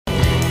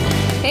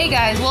Hey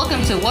guys,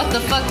 welcome to What the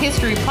Fuck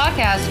History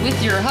Podcast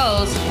with your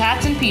hosts,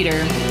 Pat and Peter.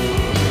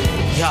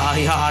 Yeah.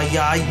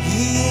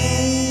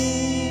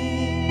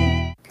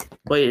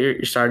 Wait,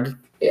 you started?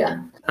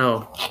 Yeah.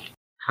 Oh,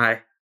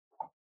 hi.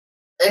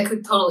 I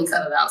could totally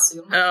cut it out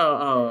soon.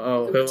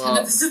 Well,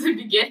 This is the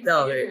beginning.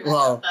 Okay,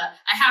 well.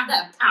 I have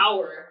that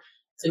power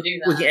to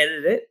do that. We can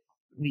edit it?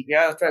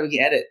 Yeah, that's right, we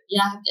can edit.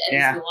 Yeah, I have to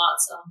edit a lot,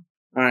 so.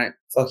 Alright,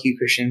 fuck you,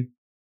 Christian.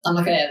 I'm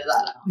not going to edit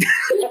that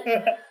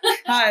out.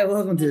 Hi,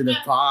 welcome to the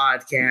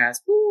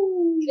podcast.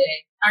 Woo.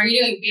 Okay. How are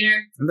you doing,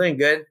 Peter? I'm doing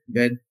good.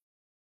 Good.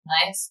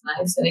 Nice.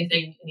 Any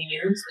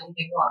news?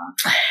 Anything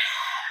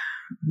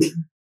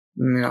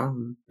going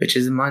on?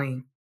 Bitches and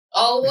money.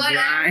 Oh, what?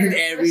 Grind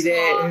every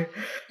day.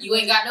 You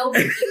ain't got no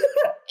bitches.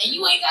 And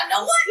you ain't got no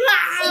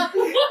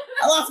money.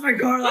 I lost my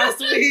car last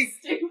week.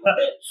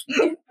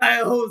 I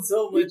owe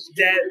so much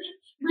debt.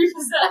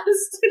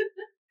 Repossessed.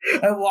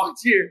 I walked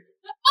here.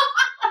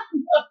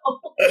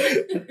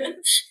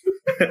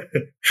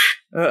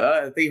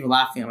 Thank you for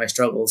laughing at my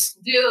struggles.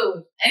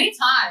 Dude,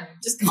 anytime.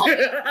 Just call me.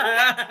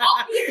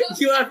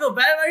 You want to feel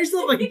bad about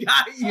yourself? I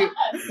got you.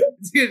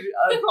 Dude,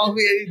 call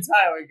me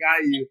anytime. I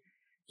got you.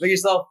 Make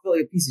yourself feel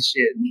like a piece of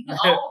shit.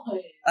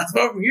 Always. That's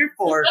what I'm here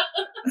for.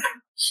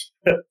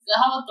 So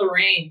how about the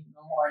rain in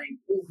the morning?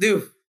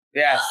 Dude,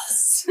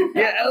 yes.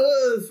 Yeah, it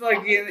was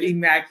fucking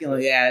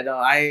immaculate. Yeah, no,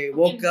 I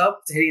woke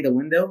up to hitting the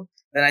window.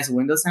 The nice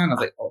window sound. I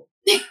was like, oh.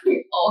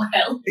 Oh,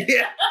 hell.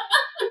 Yeah.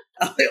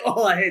 I was like,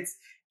 oh, it's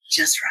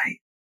just right.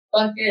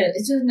 Fuck it. It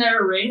just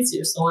never rains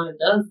here, so when it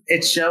does.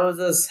 It shows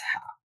us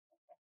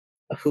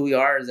who we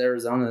are as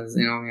Arizonans,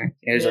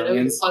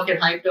 Arizonians. Fucking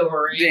hyped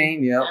over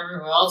rain. Yep.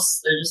 Everyone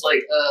else, they're just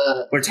like,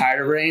 we're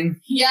tired of rain?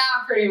 Yeah,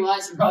 pretty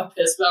much. We're probably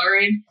pissed about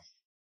rain.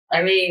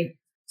 I made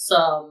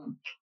some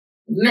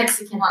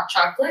Mexican hot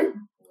chocolate.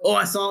 Oh,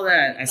 I saw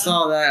that. I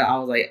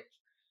was like,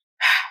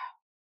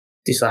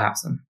 do you still have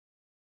some?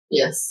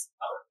 Yes.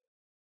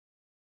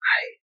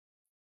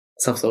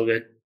 Stuff's so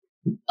good.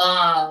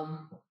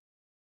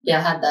 Yeah,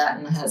 I had that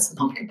and I had some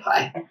pumpkin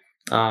pie.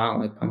 I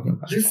don't like pumpkin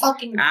pie. You're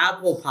fucking...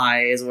 Apple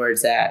pie is where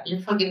it's at. You're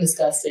fucking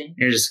disgusting.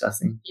 You're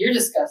disgusting. You're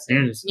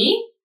disgusting.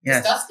 Me?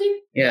 Yes. Disgusting?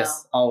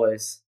 Yes, no.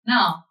 Always.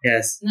 No.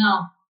 Yes.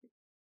 No.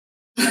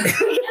 All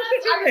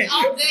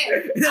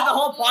day. The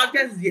whole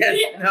podcast is yes.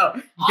 Yeah. No.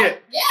 Yeah,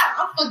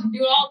 I'll fucking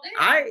do it all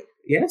day.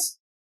 Yes.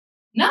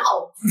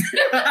 No.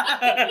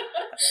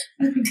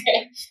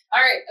 Okay.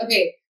 All right.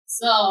 Okay.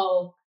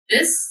 So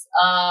this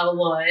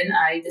one,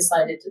 I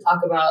decided to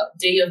talk about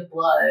Day of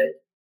Blood,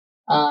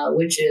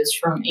 which is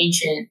from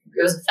ancient.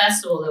 It was a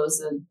festival that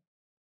was in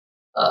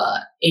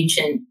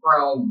ancient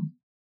Rome.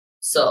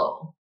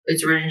 So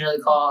it's originally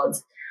called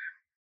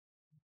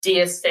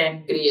Dies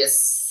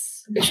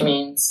Sanguinis, which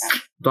means.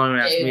 Don't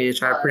even ask me to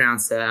try to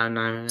pronounce that. I'm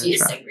not even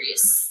Dies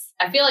Sanguinis.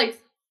 I feel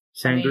like.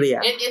 Sangria.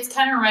 It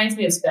kind of reminds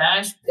me of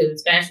Spanish, because in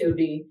Spanish it would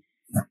be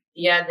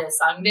Dia de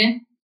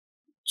Sangre.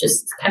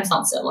 Just kind of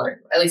sounds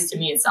similar. At least to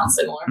me, it sounds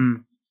similar.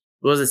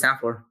 What does it stand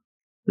for?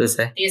 What does it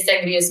say? Dies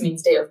Sanguinis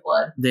means Day of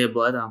Blood. Day of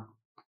Blood? Oh.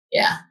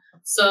 Yeah.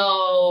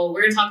 So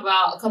we're going to talk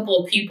about a couple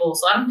of people.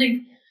 So I don't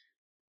think...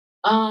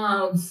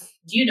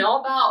 do you know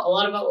a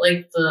lot about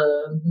like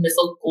the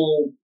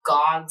mythical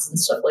gods and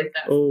stuff like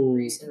that? Oh.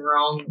 Greece and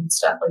Rome and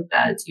stuff like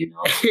that. Do you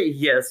know?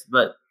 Yes,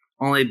 but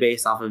only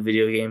based off of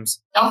video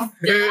games. Oh,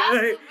 that's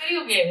a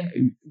video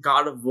game.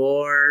 God of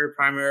War,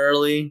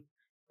 primarily.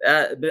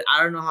 But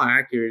I don't know how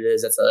accurate it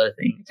is. That's the other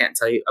thing. I can't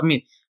tell you. I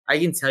mean, I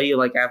can tell you,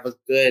 like, I have a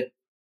good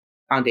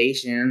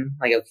foundation.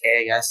 Like, okay,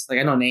 I guess. Like,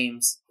 I know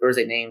names. Or is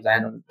it names?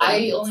 I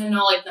only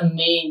know, like, the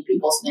main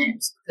people's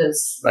names.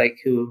 Because... Like,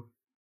 who?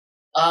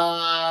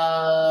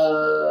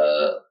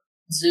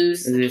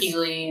 Zeus,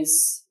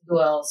 Achilles, who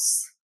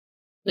else?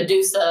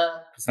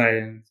 Medusa.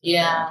 Poseidon.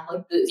 Yeah,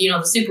 like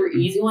the super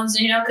easy ones,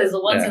 because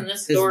the ones in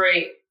this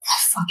story,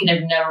 I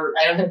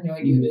have no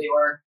idea who they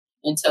were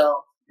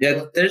until.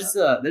 Yeah, there's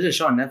a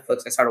show on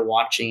Netflix I started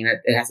watching, and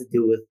it has to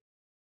do with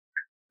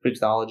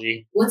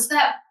mythology. What's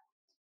that?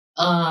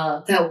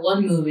 That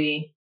one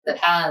movie that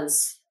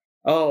has.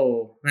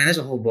 Oh man, there's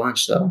a whole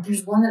bunch though.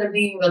 There's one that I'm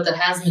thinking about that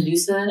has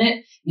Medusa in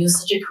it. It was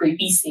such a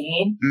creepy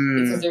scene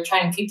because they're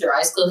trying to keep their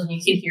eyes closed, and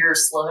you can hear her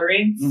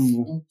slithering.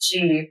 And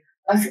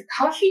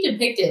how is she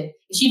depicted?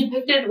 Is she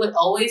depicted with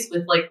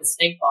like the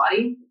snake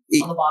body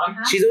on the bottom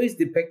half? She's always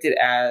depicted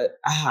as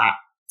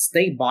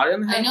snake body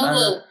on the half. I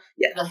know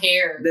the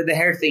hair. The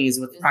hair thing is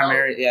with the prime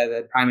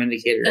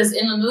indicator. Because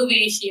in the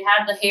movie, she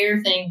had the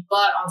hair thing,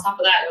 but on top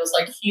of that, it was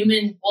like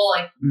human,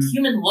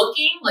 human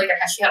looking. Like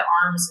she had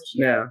arms and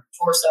she had a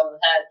torso and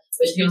head,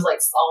 but she was like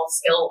all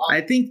skeletal.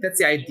 I think that's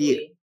the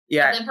idea.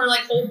 Yeah. And then her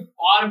like whole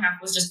bottom half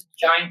was just a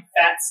giant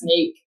fat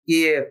snake.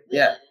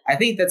 Yeah. I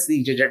think that's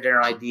the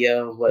general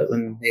idea of what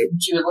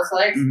she would look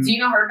like. Do you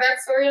know her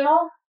backstory at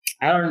all?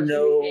 I don't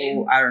know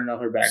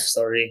her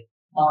backstory.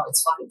 Oh,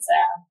 it's fucking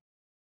sad.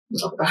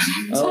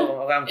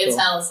 It's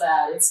hella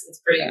sad.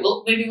 It's pretty.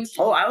 Well, maybe we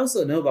should. I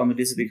also know about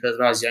Medusa because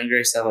when I was younger, I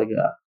used to have like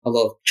a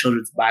little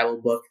children's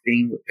Bible book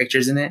thing with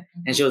pictures in it,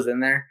 and she was in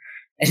there.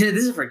 And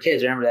this is for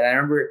kids. Remember that? I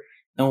remember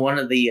on one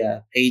of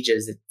the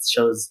pages, it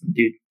shows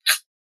dude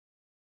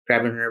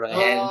grabbing her by the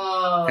head,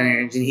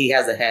 and he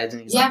has a head.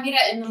 And he's I mean,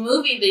 in the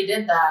movie they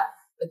did that.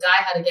 The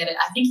guy had to get it.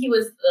 I think he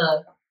was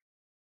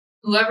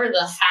whoever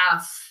the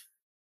half.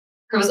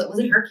 Was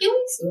it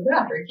Hercules? Was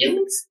it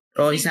Hercules?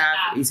 Oh, he's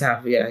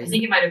half. Yeah, I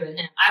think it might have been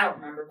him. I don't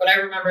remember, but I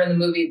remember in the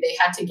movie they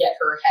had to get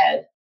her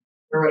head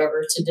or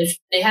whatever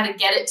they had to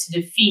get it to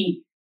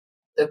defeat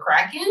the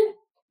Kraken,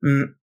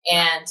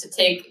 and to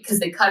take because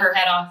they cut her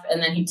head off,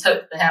 and then he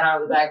took the head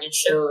out of the bag and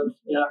showed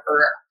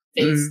her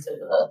face to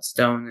the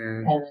stone.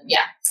 And then,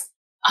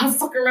 I don't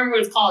fucking remember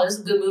what it's called. It's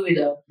a good movie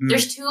though.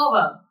 There's two of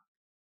them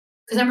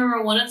because I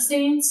remember one of the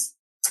scenes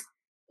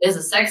is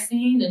a sex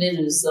scene, and it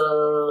is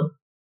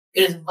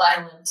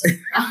violent.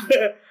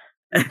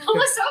 I'm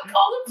like, so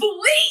call the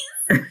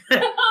police. I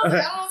was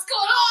like, what's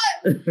going on?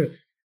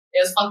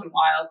 It was fucking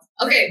wild.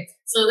 Okay,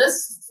 so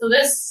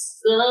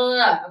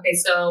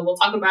we'll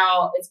talk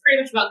about, it's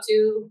pretty much about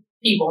two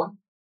people.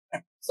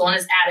 So one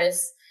is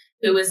Attis,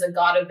 who is a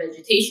god of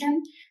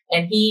vegetation,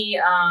 and he's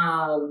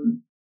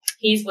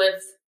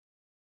with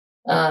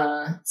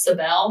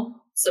Cybele.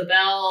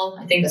 Cybele,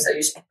 I think that's how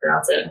you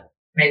pronounce it.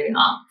 Maybe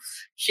not.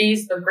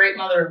 She's the great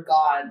mother of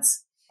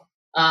gods.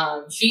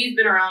 She's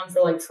been around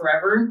for like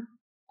forever.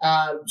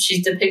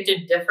 She's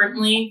depicted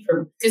differently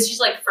because she's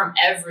like from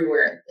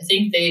everywhere. I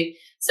think they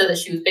said that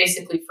she was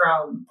basically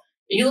from.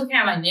 Are you looking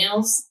at my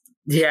nails?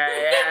 Yeah.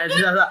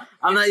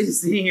 I'm not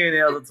used to seeing your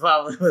nails. That's why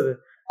I'm with it.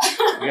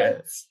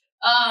 I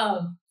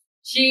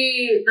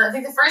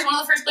think one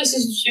of the first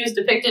places she was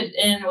depicted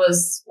in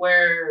was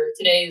where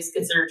today is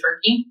considered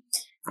Turkey.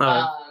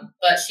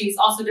 But she's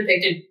also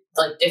depicted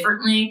like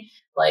differently.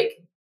 Like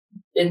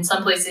in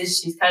some places,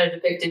 she's kind of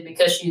depicted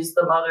because she's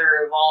the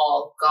mother of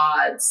all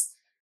gods.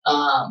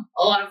 A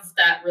lot of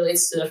that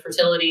relates to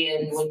fertility,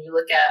 and when you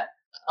look at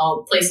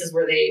places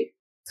where they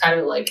kind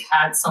of like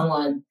had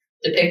someone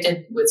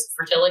depicted with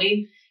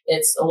fertility,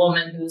 it's a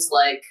woman who's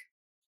like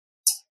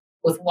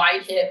with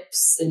wide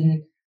hips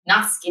and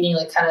not skinny,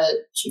 like kind of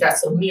she got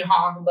some meat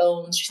on her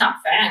bones. She's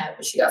not fat,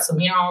 but she got some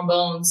meat on her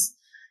bones.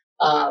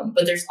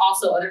 But there's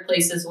also other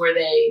places where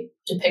they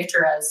depict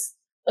her as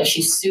like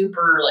she's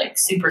super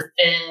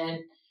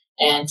thin,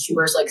 and she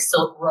wears like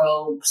silk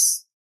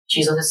robes.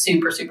 She's like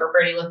super, super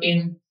pretty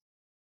looking.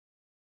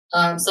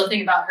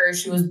 Something about her,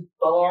 she was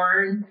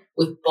born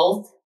with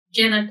both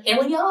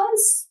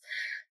genitalias.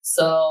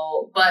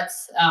 So, but,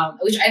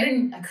 which I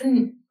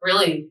couldn't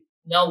really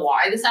know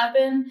why this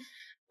happened,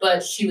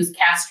 but she was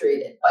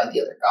castrated by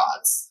the other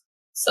gods.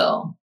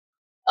 So,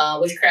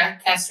 which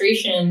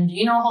castration, do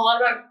you know a whole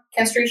lot about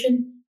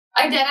castration?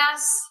 I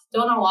deadass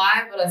don't know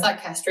why, but I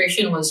thought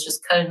castration was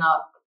just cutting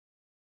up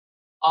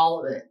all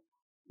of it.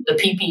 The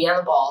pee and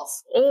the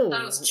balls. Oh,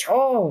 that's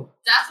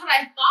what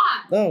I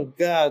thought. Oh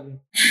God.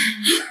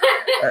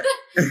 That's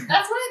what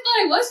I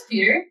thought it was,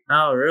 Peter.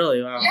 Oh,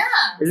 really? Wow. Yeah.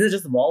 Isn't it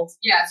just the balls?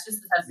 Yeah, it's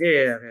just the testicles.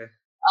 Yeah.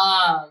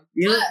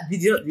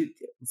 Okay.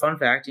 Fun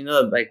fact,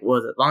 like,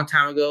 what was it, a long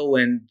time ago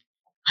when,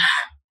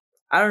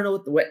 I don't know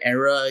what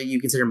era you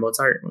consider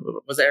Mozart.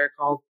 What's the era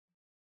called?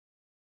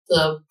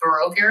 The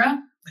Baroque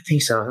era? I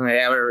think so.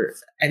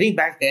 I think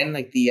back then,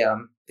 like the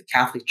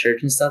Catholic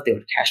Church and stuff, they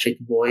would castrate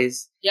the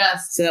boys.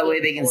 Yes. So that way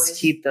they can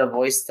keep the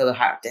voice to the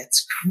heart.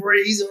 That's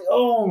crazy.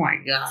 Oh my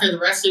God. For the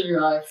rest of your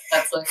life.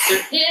 That's like,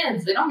 they're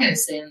kids. They don't get a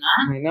say in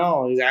that. I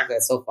know, exactly.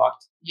 That's so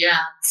fucked. Yeah.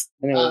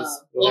 Anyways,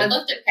 I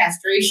looked at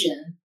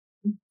castration.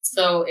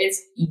 So it's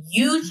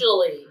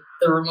usually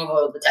the removal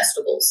of the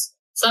testicles.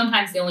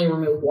 Sometimes they only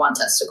remove one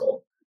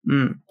testicle.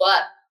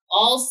 But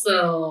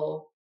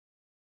also,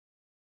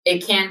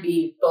 it can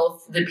be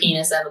both the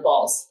penis and the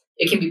balls.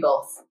 It can be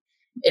both.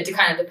 It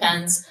kind of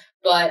depends.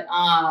 But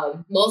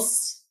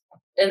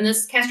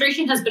this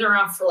castration has been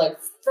around for like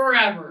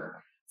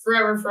forever.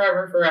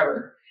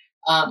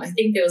 I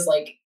think it was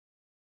like,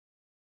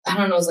 I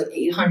don't know, it was like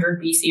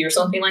 800 BC or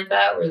something like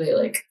that, where they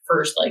like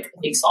first I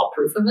think saw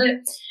proof of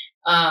it.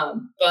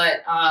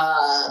 But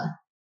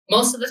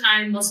most of the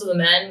time, most of the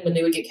men, when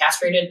they would get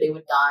castrated, they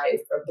would die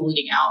from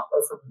bleeding out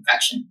or from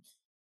infection,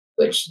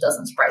 which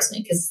doesn't surprise me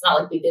because it's not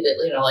like they did it,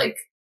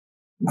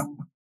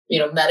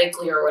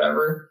 medically or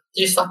whatever.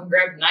 They just fucking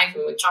grabbed a knife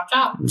and would chop.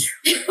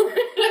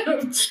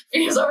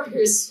 Because over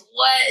here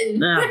sweating.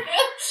 No.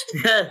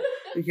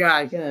 God,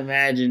 I can't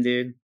imagine,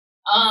 dude.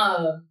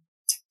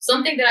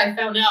 Something that I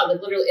found out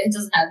that literally it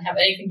doesn't have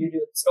anything to do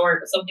with the story,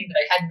 but something that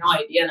I had no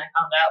idea and I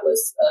found out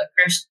was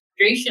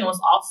castration was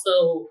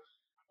also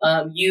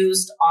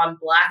used on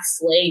black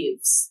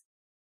slaves,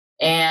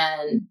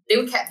 and they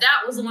would.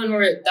 That was one of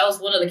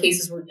the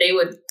cases where they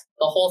would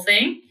the whole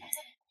thing.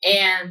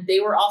 And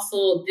they were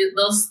also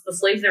the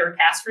slaves that were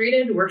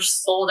castrated were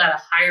sold at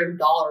a higher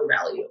dollar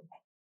value.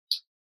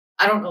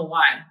 I don't know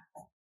why.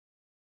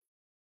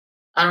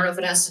 I don't know if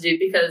it has to do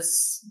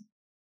because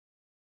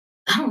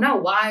I don't know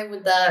why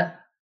would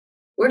that.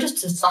 Where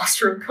does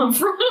testosterone come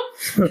from?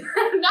 Now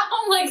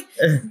I'm like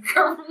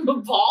come from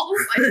the balls.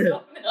 I don't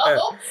know.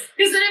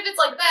 Because then if it's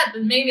like that,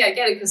 then maybe I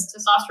get it because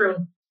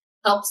testosterone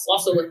helps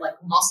also with like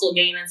muscle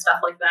gain and stuff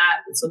like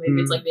that. And so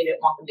maybe it's like they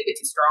didn't want them to get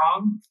too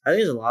strong. I think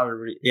there's a lot of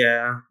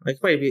like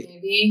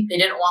maybe they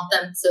didn't want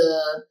them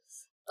to.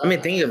 I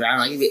mean, think about it.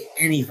 Like, it could be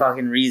any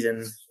fucking reason.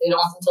 They don't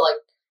want them to like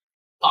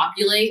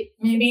populate,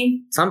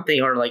 maybe something,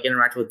 or like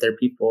interact with their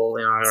people,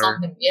 or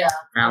something,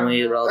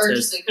 family, relatives, or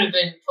just it could have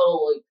been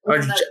totally.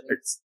 I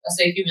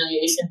say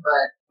humiliation,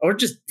 but or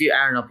just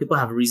I don't know. People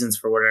have reasons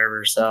for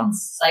whatever, so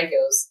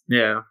psychos.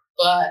 Yeah,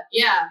 but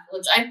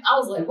which I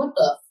was like, what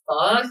the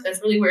fuck?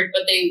 That's really weird.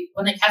 But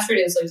when they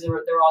castrated slaves, they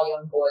were all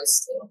young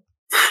boys too.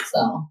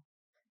 So,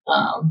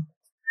 I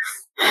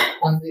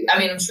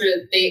mean, I'm sure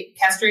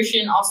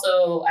castration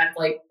also at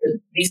like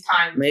these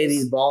times. May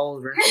these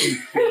balls rest in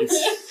peace.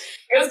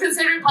 It was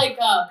considered like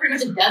pretty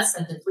much a death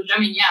sentence, which I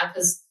mean,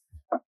 because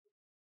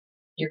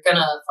you're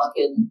gonna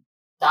fucking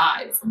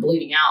die from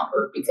bleeding out,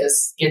 or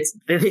because it's.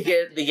 Did they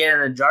get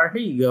in a jar?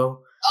 Here you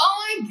go.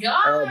 Oh my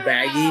god! A little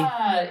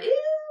baggie. Ew.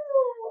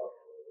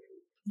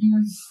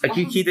 Like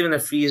you keep them in the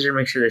freezer,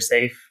 make sure they're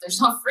safe. There's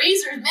no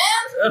freezers,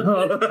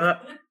 man.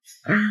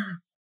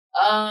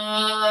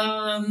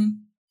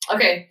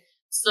 Okay,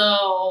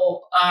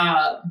 so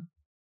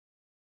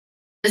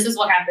this is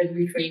what happened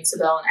between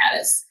Cybele and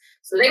Addis.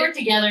 So they were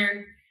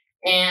together,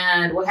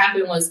 and what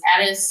happened was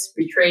Addis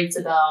betrayed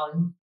Cybele,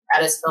 and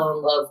Addis fell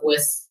in love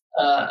with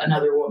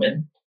another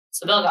woman.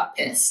 Cybele got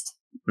pissed.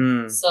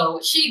 So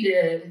what she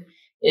did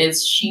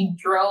is she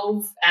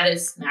drove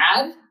Addis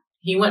mad.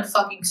 He went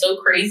fucking so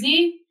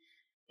crazy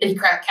that he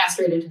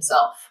castrated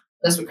himself.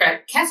 That's what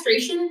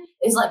castration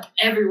is like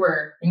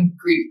everywhere in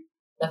Greek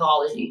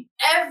mythology.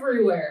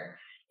 Everywhere.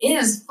 It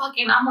is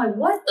fucking, I'm like,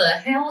 what the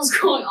hell is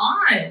going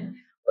on?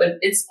 But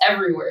it's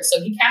everywhere.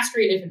 So he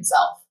castrated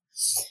himself.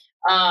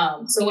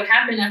 So what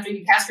happened after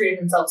he castrated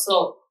himself?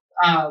 So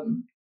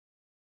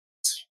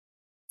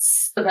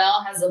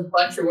Cybele has a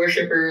bunch of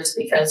worshippers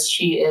because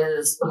she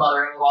is the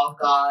mother of all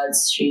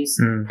gods. She's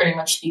pretty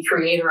much the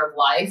creator of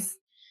life.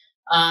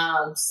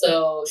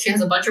 So she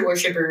has a bunch of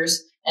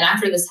worshippers. And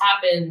after this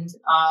happened,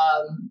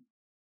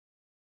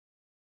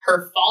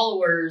 her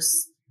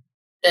followers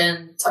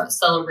then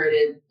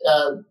celebrated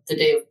the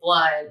Day of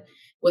Blood.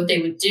 What they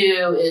would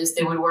do is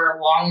they would wear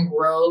long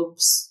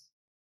robes,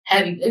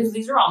 heavy.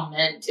 These are all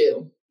men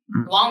too.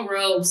 Long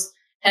robes,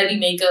 heavy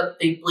makeup.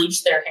 They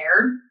bleached their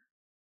hair,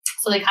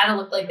 so they kind of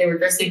looked like they were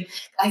dressing.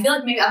 I feel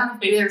like maybe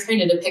they were trying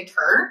to depict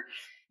her.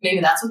 Maybe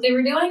that's what they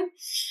were doing.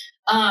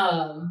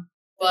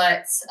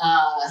 But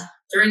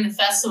during the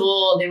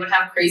festival, they would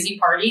have crazy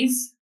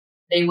parties.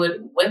 They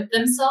would whip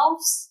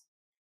themselves,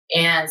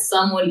 and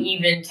some would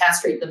even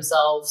castrate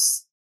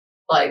themselves,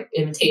 like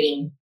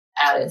imitating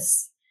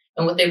Addis.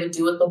 And what they would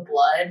do with the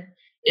blood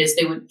is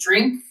they would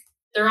drink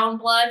their own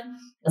blood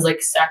as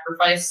like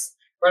sacrifice,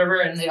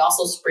 whatever, and they'd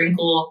also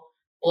sprinkle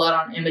blood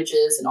on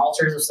images and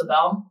altars of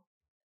Cybele.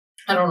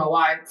 I don't know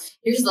why.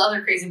 Here's the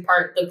other crazy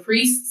part. The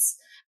priests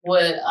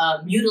would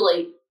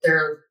mutilate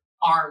their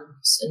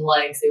arms and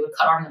legs. They would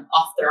cut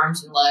off their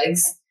arms and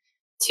legs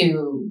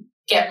to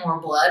get more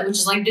blood, which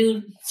is like,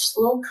 dude, just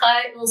a little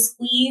cut, a little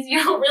squeeze.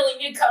 You don't really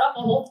need to cut off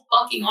a whole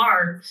fucking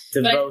arm.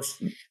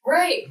 Devotion.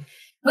 Right.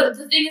 But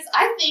the thing is,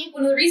 I think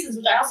one of the reasons,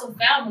 which I also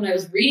found when I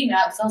was reading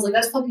that, because I was like,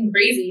 that's fucking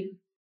crazy.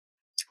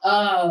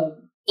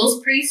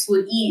 Those priests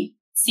would eat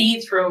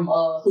seeds from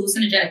a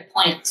hallucinogenic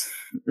plant.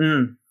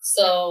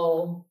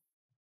 So,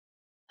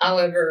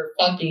 however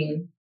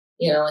fucking,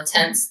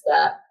 intense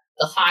that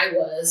the high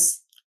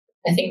was,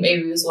 I think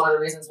maybe it was one of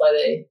the reasons why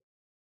they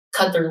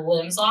cut their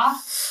limbs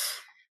off.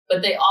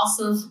 But they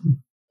also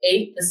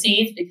ate the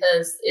seeds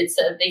because they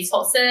said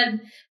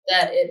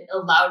that it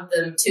allowed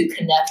them to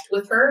connect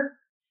with her.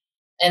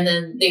 And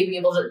then they'd be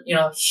able to,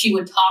 she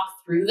would talk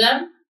through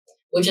them,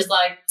 which is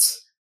like,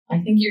 I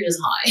think you're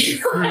just high.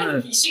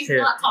 She's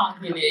not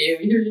talking to you.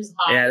 You're just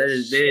high. Yeah,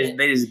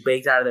 they just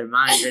baked out of their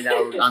minds right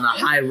now on a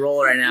high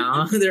roll right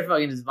now. They're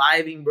fucking just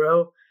vibing,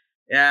 bro.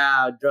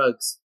 Yeah,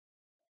 drugs.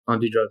 Don't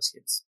do drugs,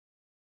 kids.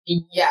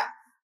 Yeah.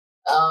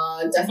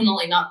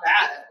 Definitely not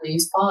that, at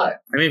least. Pot.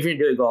 I mean, if you're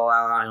gonna do it, go all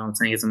out. You know what I'm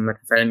saying? Get some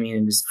methamphetamine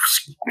and just.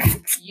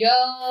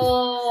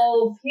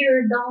 Yo,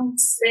 Peter, don't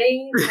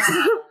say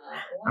that.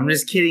 I'm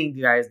just kidding,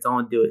 you guys.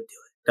 Don't do it.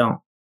 Don't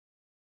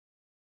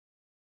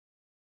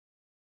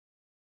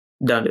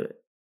do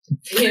it.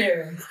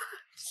 Peter,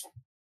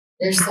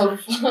 they're so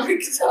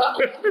fucked up.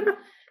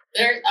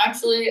 They're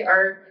actually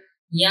our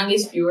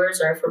youngest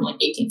viewers are from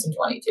like 18 to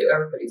 22.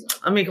 Everybody's.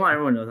 I mean, come on,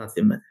 everyone knows not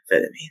to do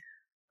methamphetamine.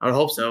 I would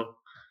hope so.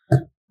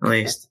 At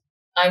least.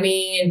 I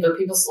mean, but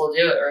people still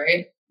do it,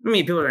 right? I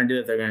mean, people are going to do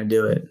it, they're going to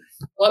do it.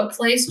 What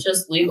place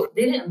just legal?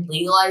 They didn't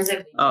legalize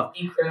it,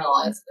 they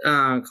decriminalized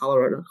it.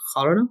 Colorado.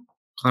 So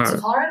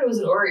Colorado was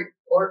it Oregon?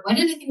 When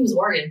did they think it was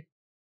Oregon?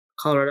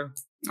 Colorado.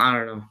 I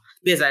don't know.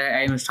 Because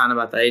I was talking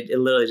about that. It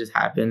literally just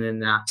happened.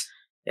 And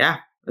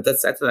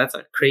that's a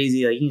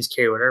crazy, like, you can just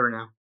carry whatever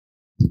now.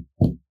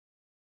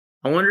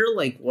 I wonder,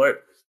 like,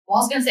 what. Well,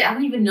 I was going to say, I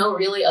don't even know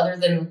really other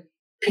than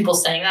people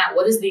saying that.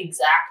 What is the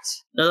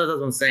exact? No, that's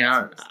what I'm saying.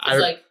 I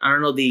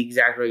don't know the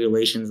exact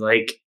regulations.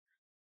 Like,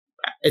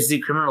 it's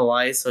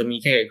decriminalized. So I mean,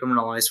 you can't get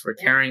criminalized for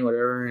carrying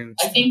whatever. And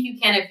I think you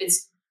can if it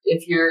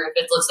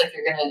looks like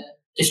you're gonna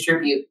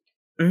distribute.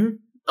 Mm-hmm.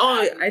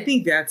 Oh, I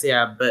think that's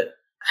but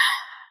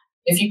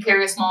if you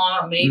carry a small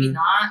amount, maybe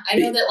not. I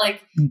know that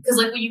because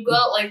when you go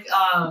out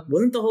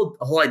wasn't the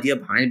whole idea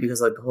behind it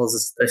because like the whole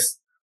this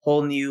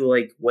whole new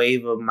like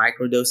wave of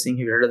microdosing. Have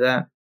you heard of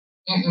that?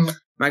 Mm-mm.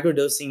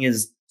 Microdosing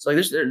is so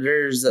like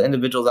there's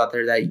individuals out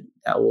there that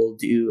will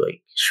do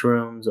like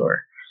shrooms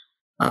or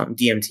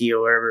DMT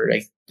or whatever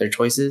like their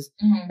choices,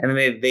 and then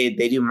they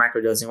do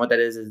microdosing. What that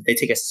is they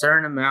take a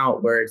certain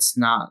amount where it's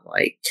not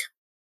like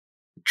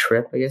a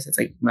trip. I guess it's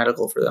like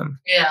medical for them.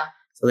 Yeah.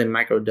 So they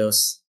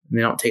microdose. And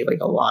they don't take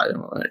like a lot.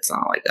 It's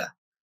not like a.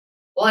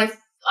 Well,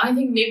 I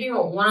think maybe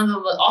one of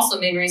the also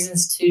main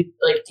reasons to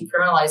like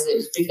decriminalize it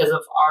is because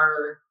of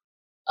our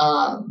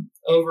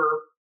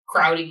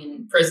overcrowding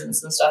in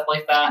prisons and stuff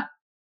like that.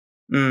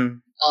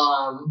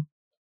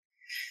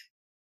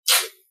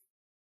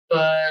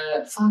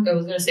 But fuck, I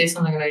was gonna say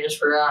something and I just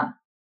forgot.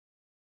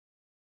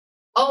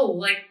 Oh,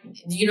 like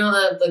you know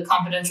the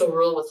confidential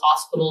rule with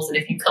hospitals that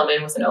if you come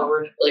in with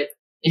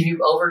if you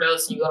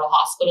overdose and you go to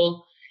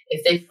hospital,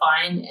 if they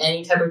find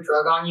any type of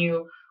drug on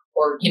you,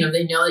 or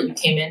they know that you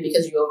came in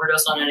because you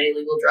overdosed on an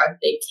illegal drug,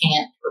 they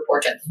can't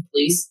report that to the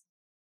police.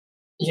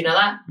 Did you know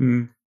that?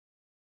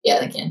 Yeah,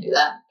 they can't do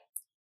that.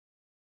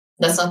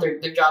 That's not their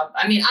job.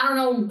 I mean, I don't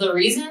know the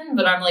reason,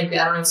 but I'm like,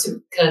 I don't know,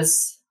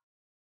 because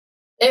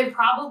it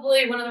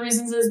probably one of the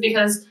reasons is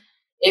because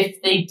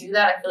if they do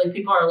that, I feel like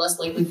people are less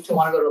likely to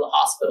want to go to the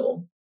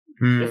hospital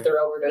if they're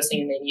overdosing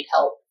and they need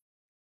help.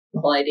 The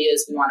whole idea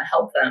is we want to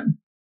help them.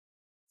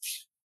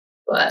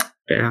 But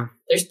yeah,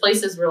 there's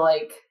places where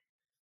like,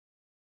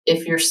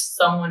 if you're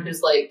someone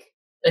who's like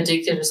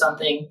addicted or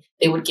something,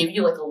 they would give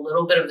you like a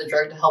little bit of the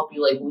drug to help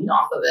you like wean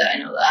off of it. I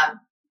know that.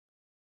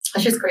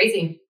 That's just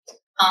crazy.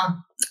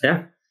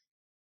 Yeah,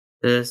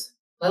 it is.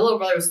 My little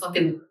brother was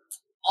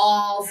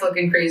all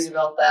fucking crazy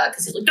about that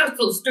because he's like, that's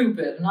so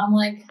stupid. And I'm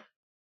like,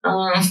 I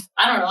don't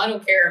know. I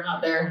don't care. I'm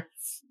not there.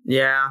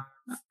 Yeah.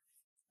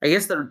 I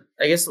guess the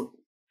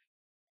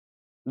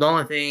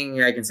only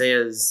thing I can say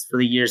is for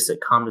the years to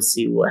come to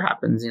see what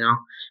happens,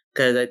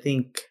 because I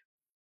think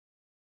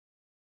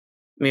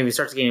maybe it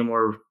starts getting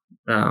more.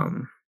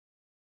 You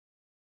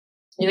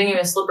think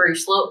it's a slippery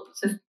slope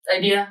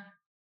idea?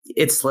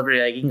 It's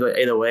slippery. Like you can go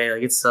either way.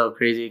 Like it's so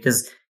crazy.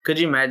 Because could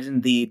you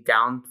imagine the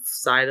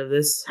downside of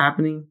this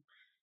happening?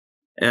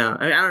 I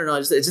mean, I don't know.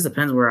 It just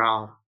depends where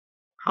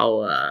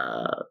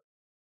how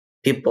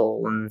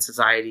people and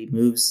society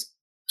moves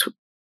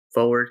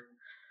forward.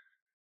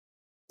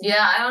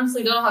 Yeah, I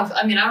honestly don't know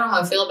I don't know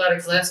how I feel about it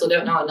because I also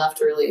don't know enough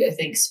to really, I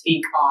think,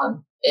 speak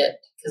on it.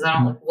 Because I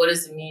don't what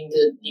does it mean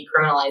to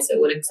decriminalize it?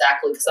 What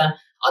exactly? Because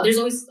there's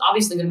always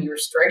obviously going to be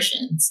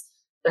restrictions.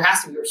 There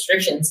has to be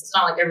restrictions. It's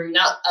not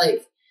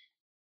like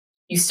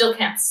you still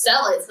can't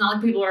sell it. It's not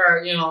like people are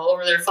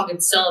over there fucking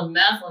selling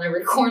meth on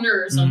every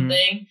corner or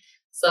something.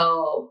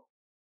 So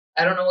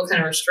I don't know what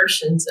kind of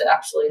restrictions it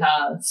actually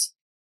has.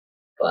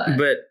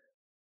 But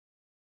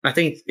I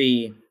think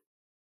it's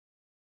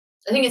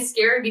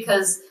scary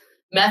because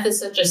meth is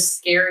such a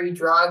scary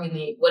drug, and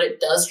what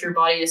it does to your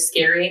body is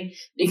scary.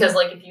 Because,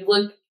 like, if you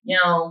look,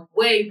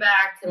 way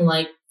back in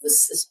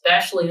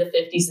especially the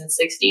 50s and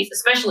 60s,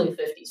 especially the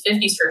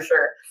 50s for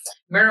sure,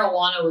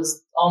 marijuana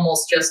was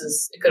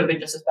it could have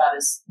been just as bad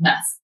as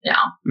meth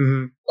now.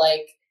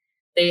 Like,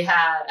 I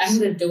had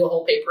to do a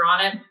whole paper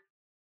on it.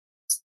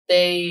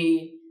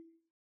 They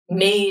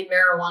made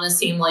marijuana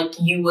seem like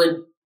you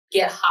would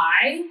get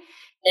high.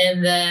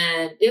 And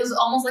then it was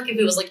almost like if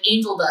it was like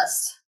angel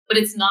dust, but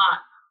it's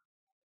not.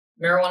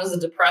 Marijuana is a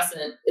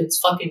depressant. It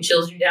fucking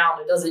chills you down.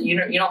 It doesn't. You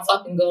don't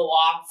fucking go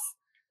off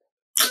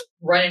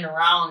running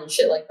around and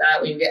shit like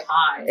that when you get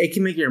high. It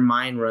can make your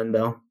mind run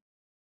though,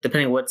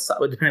 depending which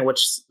one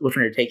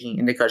you're taking,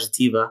 indica or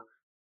sativa.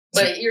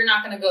 But you're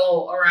not going to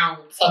go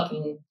around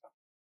fucking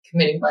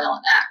committing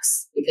violent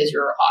acts because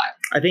you're high.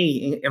 I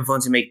think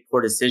influence you make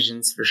poor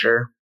decisions for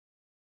sure.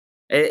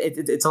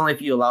 It's only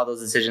if you allow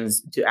those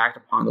decisions to act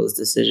upon those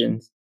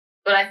decisions.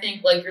 But I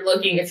think you're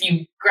looking, if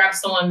you grab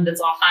someone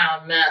that's all high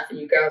on meth and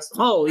you grab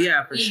someone. Oh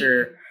yeah, for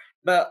sure.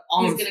 But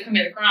he's going to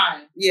commit a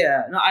crime.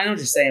 Yeah, no, I know what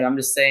you're saying. I'm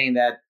just saying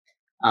that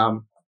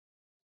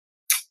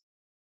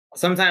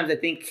sometimes I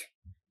think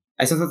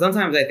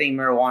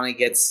marijuana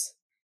gets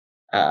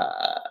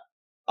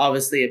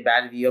obviously a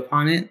bad view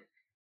upon it,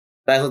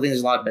 but I also think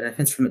there's a lot of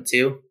benefits from it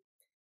too.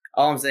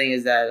 All I'm saying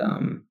is that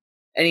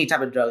any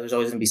type of drug, there's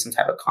always going to be some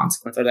type of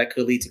consequence, or that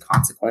could lead to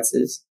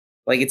consequences.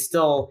 Like it's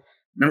still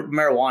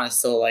marijuana is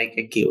still like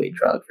a gateway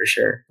drug for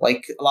sure.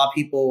 Like a lot of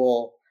people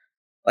will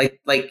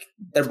like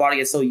their body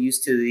gets so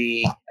used to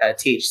the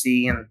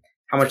THC and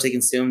how much they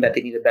consume that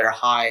they need a better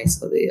high.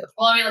 So they.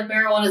 Well, I mean, like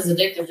marijuana is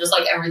addictive, just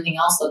like everything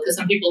else, though. Because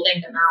some people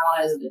think that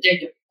marijuana isn't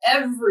addictive.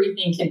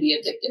 Everything can be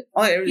addictive.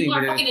 Oh, everything. People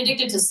are fucking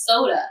addicted to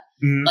soda.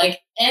 Like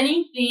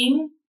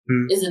anything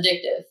is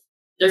addictive.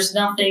 There's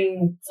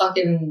nothing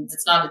fucking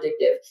that's not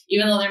addictive.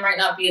 Even though there might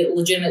not be a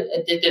legitimate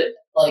addictive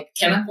like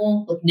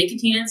chemical, like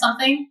nicotine in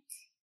something,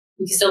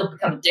 you can still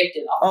become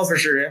addicted. Oh, for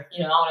sure. Yeah.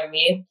 You know what I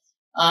mean?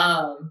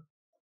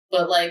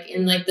 But like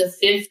in like the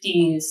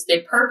 50s, they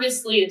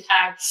purposely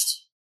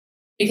attached,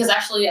 because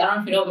actually, I don't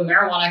know if you know, but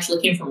marijuana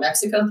actually came from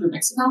Mexico, through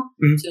Mexico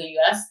to the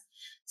US.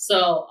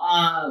 So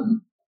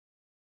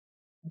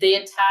they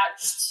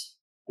attached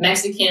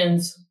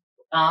Mexicans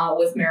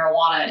with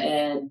marijuana,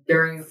 and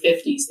during the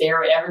 50s,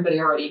 everybody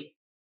already,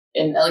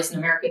 at least in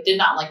America, did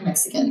not like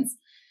Mexicans.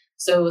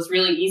 So it was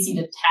really easy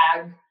to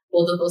tag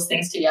both of those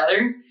things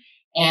together.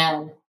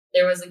 And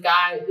there was a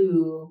guy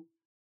who,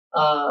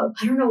 I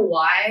don't know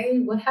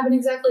what happened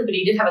exactly, but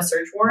he did have a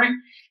search warrant,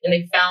 and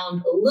they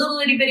found a little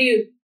itty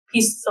bitty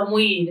piece of some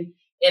weed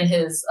in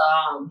his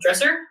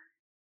dresser.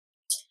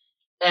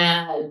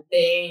 And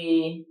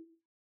he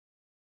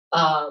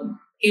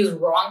was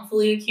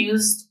wrongfully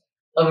accused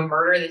of a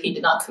murder that he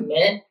did not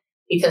commit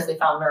because they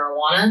found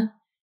marijuana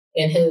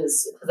in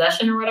his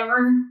possession or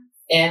whatever.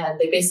 And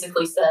they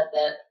basically said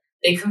that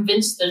they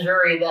convinced the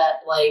jury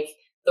that like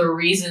the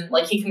reason,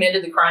 like he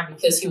committed the crime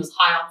because he was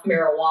high off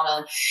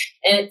marijuana.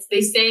 And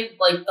they say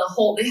like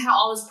they had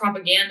all this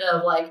propaganda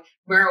of like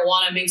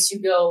marijuana makes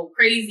you go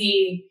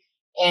crazy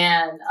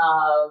and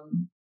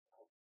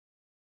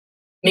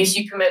makes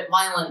you commit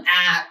violent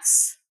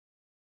acts.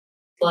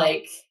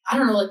 Like, I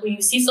don't know, like when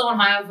you see someone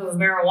high off of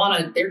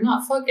marijuana, they're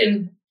not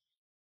fucking,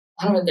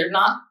 I don't know,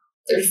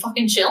 they're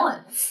fucking chilling.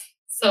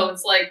 So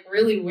it's like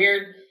really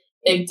weird.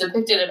 They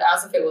depicted it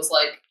as if it was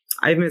like.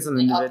 I've met some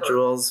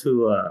individuals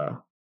who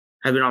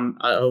have been on,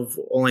 have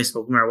only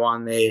smoked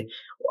marijuana.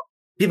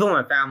 People in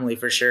my family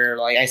for sure.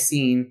 Like I've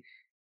seen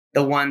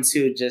the ones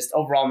who just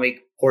overall make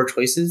poor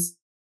choices.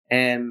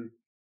 And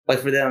like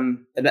for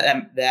them,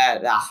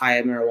 that high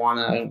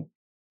marijuana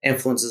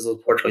influences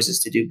those poor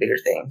choices to do bigger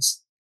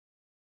things.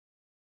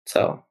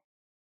 So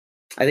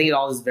I think it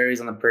all just varies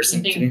on the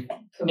person. You think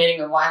committing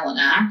a violent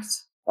act?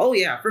 Oh,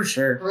 yeah, for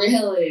sure.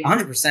 Really?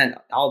 100%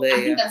 all day. I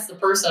think that's the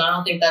person. I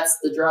don't think that's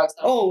the drugs.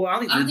 I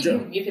don't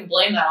think you can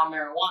blame that on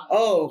marijuana.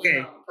 Oh, okay.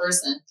 You know,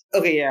 person.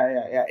 Okay,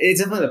 yeah.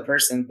 It's definitely the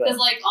person. Because,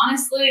 like,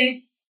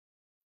 honestly,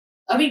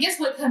 I mean, guess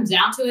what comes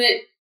down to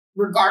it?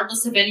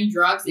 Regardless of any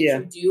drugs that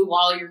you do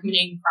while you're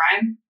committing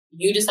crime,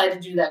 you decide to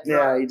do that drug.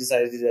 Yeah, you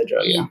decided to do that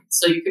drug, yeah.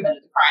 So you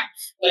committed the crime.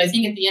 But I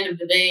think at the end of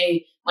the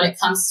day, when it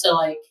comes to,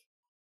 like,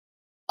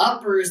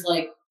 uppers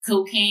like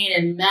cocaine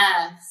and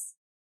meth,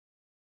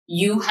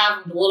 you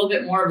have a little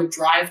bit more of a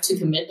drive to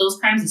commit those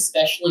crimes,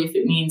 especially if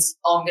it means,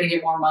 I'm going to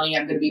get more money,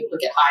 I'm going to be able to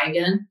get high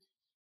again.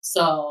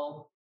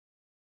 So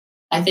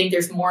I think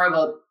there's more of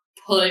a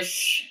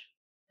push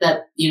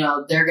that,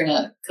 they're going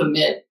to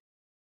commit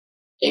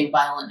a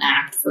violent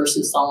act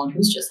versus someone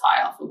who's just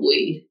high off of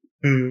weed.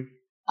 Mm-hmm.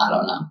 I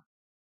don't know.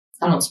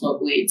 I don't smoke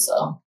weed,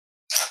 so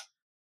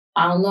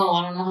I don't know.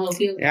 I don't know how it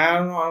feels. Yeah, I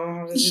don't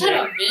know. Shut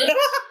up, bitch.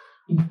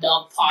 You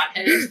dumb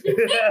pothead.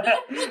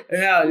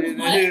 No,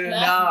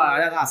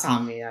 that's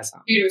not me. That's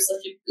not me. Peter's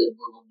such a good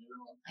little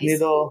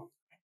noodle.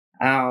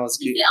 Oh, it's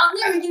cute. I'll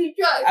never do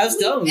drugs. I was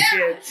telling you,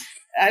 kid.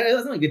 It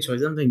wasn't a good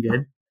choice. I'm doing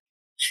good.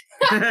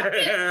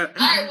 Alright,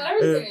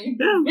 whatever.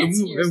 I'm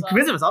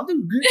convincing myself. I'm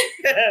doing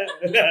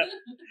good.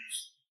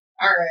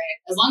 Alright.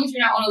 As long as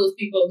you're not one of those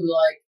people who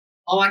like,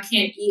 I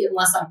can't eat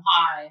unless I'm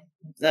high.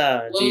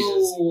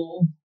 Jesus.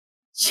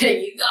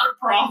 Shit, you got a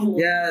problem.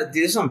 Yeah,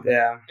 there's some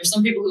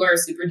people who are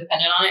super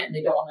dependent on it and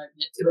they don't want to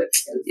admit to it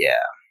because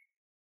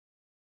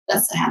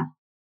that's sad.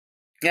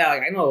 Yeah,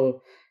 like I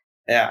know.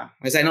 Yeah,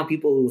 because I know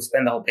people who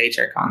spend the whole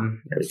paycheck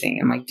on everything.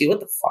 I'm like, dude,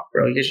 what the fuck,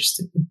 bro? You're just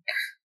stupid.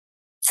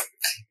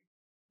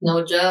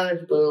 No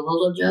judge, but a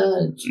little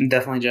judge.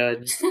 Definitely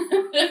judge.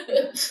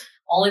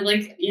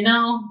 Only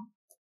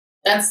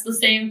that's the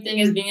same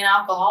thing as being an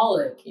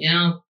alcoholic.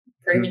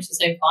 Pretty much the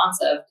same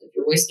concept. If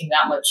you're wasting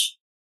that much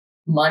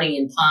money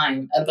and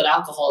time, but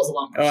alcohol is a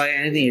lot more. Oh,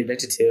 anything you're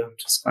addicted to.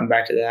 Just going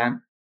back to that.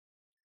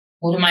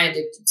 What am I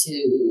addicted to?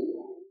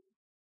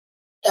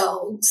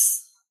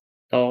 Dogs.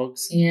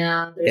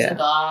 Yeah, there's a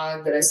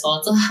dog that I saw.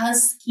 It's a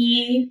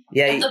husky.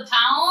 Yeah. At the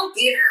pound.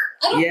 Peter.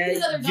 I don't need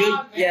another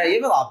dog, man. Yeah, you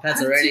have a lot of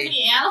pets already. Too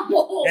many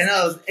animals. I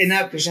know. And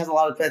now Christian has a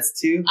lot of pets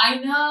too. I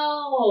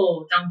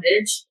know. Dumb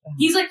bitch.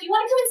 He's like, you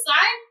want to come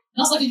inside? And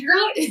I was like,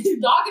 is your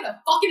dog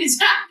gonna fucking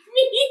attack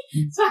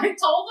me? So I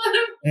told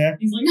him. Yeah.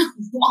 He's like, no,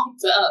 he's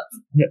locked up.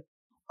 Yeah.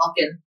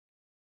 Fucking,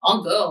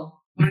 I'll go.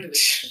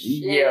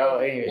 Yo,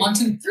 anyway. 1,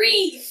 2,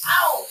 3.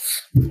 Ow.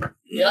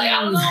 You're like,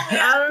 I don't know.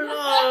 I don't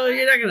know.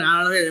 You're not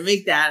gonna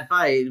make that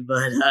fight,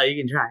 but you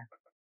can try.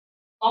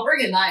 I'll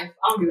bring a knife.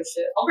 I don't give a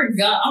shit. I'll bring a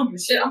gun. I don't give a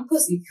shit. I'm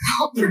pussy.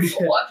 I'll bring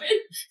a weapon.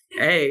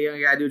 Hey,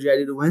 you gotta do what you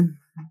gotta do to win.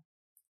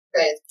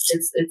 Right.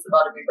 It's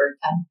about to be break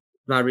time.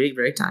 About to be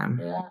break time.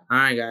 Yeah. All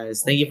right,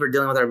 guys. Thank you for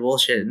dealing with our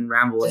bullshit and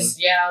rambling.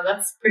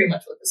 That's pretty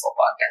much what this whole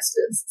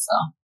podcast is. So,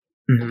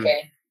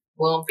 Okay.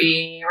 We'll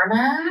be right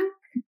back.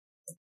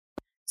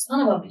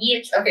 Son of a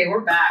bitch. Okay,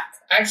 we're back.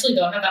 I actually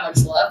don't have that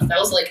much left. That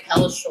was like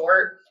hella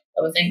short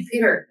of a thing.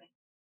 Peter.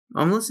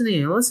 I'm listening.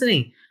 Ew!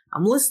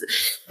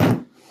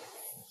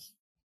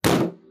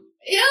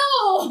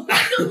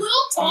 Like a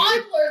little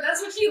toddler.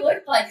 That's what she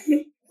looked like.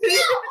 That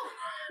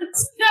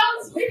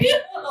was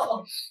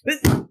real.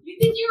 You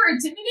think think you were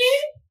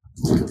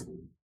intimidated?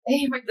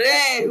 Hey, my God.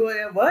 Hey,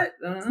 what?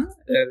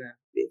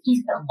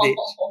 You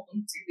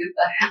don't do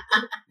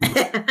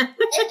that.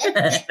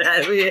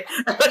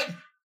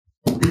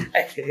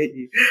 I hate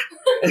you.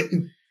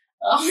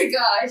 Oh my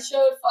God, I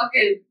showed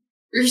fucking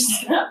your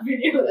snap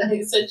video that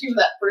I sent you of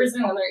that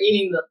person when they're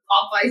eating the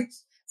Popeye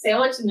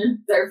sandwich and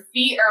their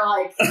feet are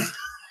like.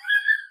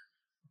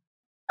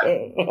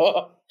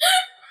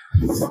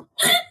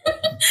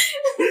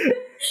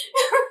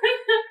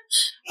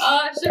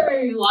 Oh, it should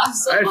make me laugh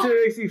so I much.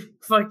 should make you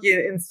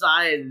fucking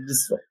inside and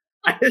just.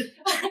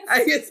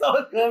 I get so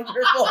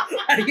uncomfortable.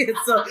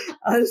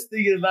 I was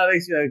thinking about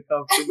makes me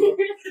uncomfortable.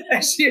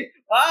 Actually,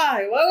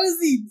 why? Why was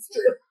he?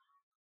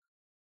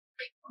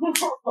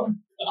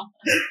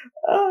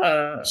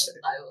 I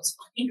was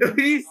funny. When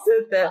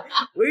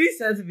he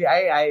said to me,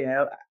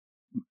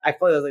 I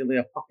felt like it was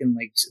like a fucking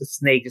like a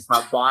snake. It's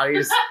my body.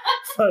 Just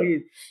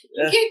fucking.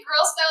 You get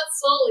grossed out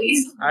so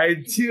easily. I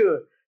do.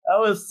 I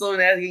was so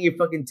nasty getting your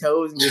fucking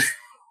toes and just.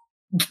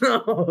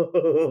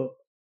 No.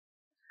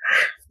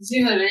 You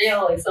see the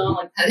video, like someone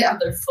like they have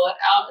their foot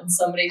out and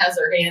somebody has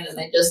their hand and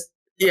they just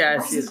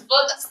press his foot.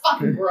 That's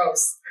fucking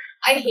gross.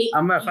 I hate.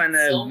 I'm gonna find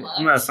that. So much.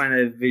 I'm gonna find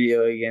that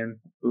video again.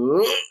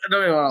 Ooh, I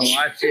don't even want to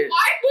watch it.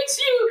 Why would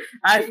you?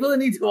 I really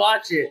need to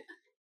watch it.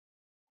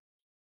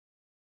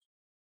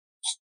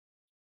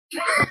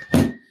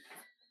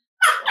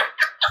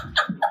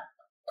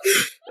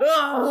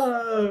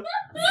 Oh,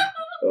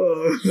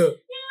 Oh my God.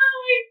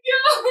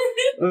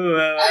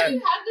 oh, Have you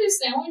had their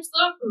sandwich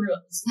though? For real,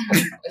 this is not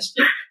a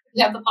question.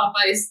 You have the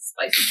Popeyes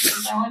spicy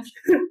chicken sandwich.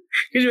 could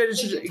you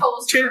Make your imagine?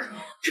 toes curl.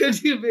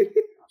 Could you be?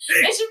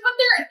 They should put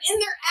their in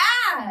their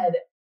ad.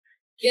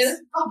 Get a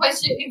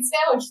Popeye chicken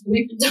sandwich to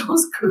make your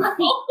toes curl.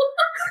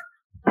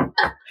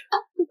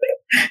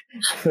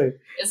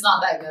 It's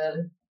not that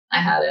good.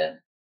 I had it.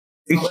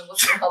 So like,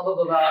 what's the hubbub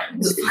about?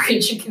 Just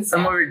fucking chicken Some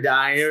of sandwich. her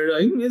dying. They're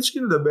like, it's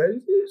kind of the best.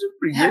 It's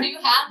pretty Have good. you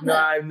had No,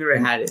 that? I've never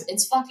had it.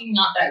 It's fucking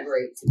not that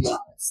great, to be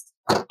honest.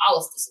 I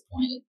was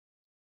disappointed.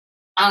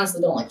 I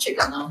honestly don't like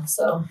chicken though,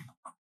 so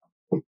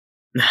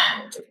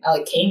I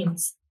like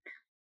Cane's.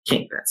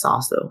 Can't get that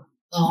sauce though.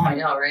 Oh, I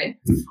know, right?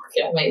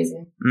 Fucking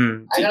amazing.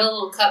 Mm. I got a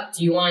little cup.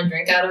 Do you want to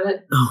drink out of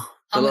it? Oh,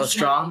 How a little much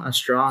strong. A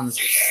strong.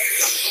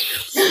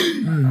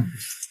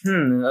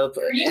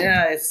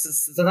 Yeah, it's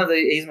sometimes I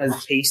use them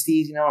as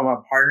pasties, you know, with my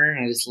partner,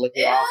 and I just lick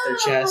it off their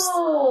chest.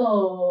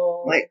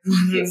 Oh, Like,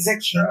 is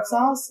that king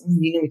sauce?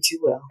 You know me too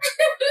well.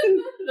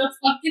 that's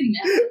fucking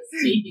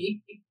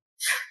nasty.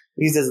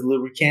 Use as a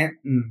lubricant.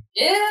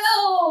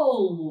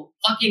 Ew!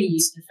 Fucking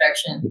yeast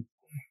infection.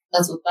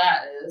 That's what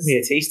that is. Be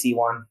a tasty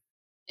one.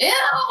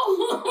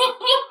 Ew!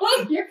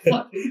 You're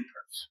fucking.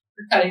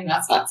 We're cutting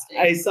that stage.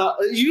 I saw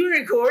you were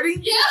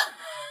recording.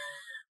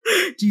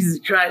 Yeah. Jesus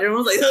Christ!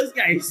 Everyone's like, "Those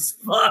guys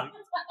fucked." Like,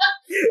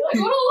 what a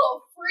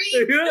little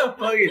freak. You're a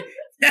fucking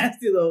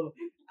nasty little.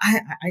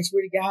 I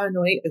swear to God,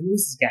 no,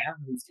 who's this guy? I don't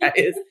know who this guy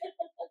is.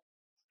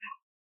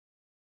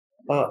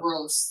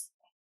 Gross.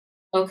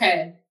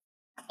 Okay.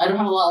 I don't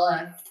have a lot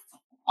left.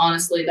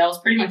 Honestly, that was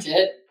pretty much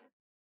it.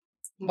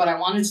 But I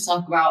wanted to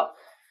talk about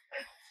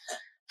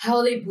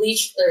how they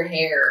bleached their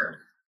hair.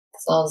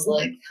 So I was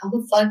like, how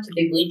the fuck did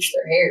they bleach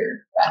their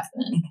hair back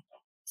then?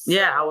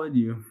 Yeah, how would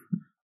you?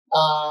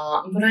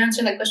 I'm gonna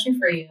answer that question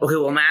for you. Okay,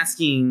 well, I'm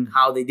asking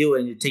how they do it,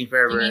 and you're taking Give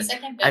forever. me a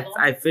second, Bill.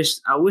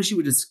 I wish you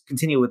would just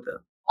continue with the.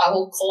 I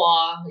will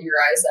claw your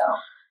eyes out.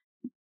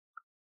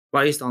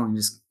 Why are you stalling?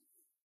 Just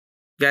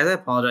guys, I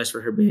apologize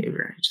for her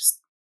behavior.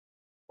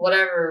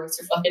 Whatever. What's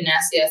your fucking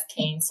nasty ass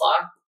cane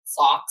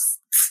socks?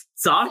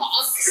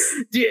 Socks?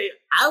 Dude,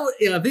 I would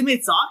if they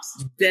made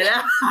socks. Dead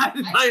ass. I'd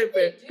buy a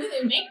pair. They do.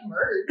 They make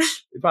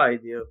merch. They probably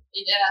do.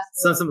 They dead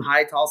ass. Some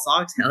high tall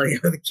socks. Hell yeah,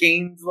 with the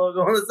Canes logo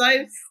on the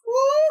side.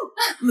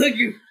 Woo!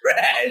 Looking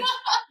fresh.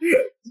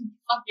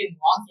 Fucking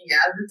walking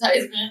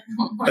advertisement.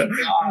 Oh my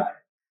god.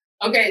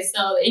 Okay,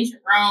 so the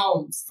ancient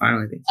Romans,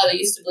 Finally, how they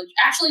used to bleach.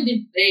 Actually,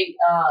 did they?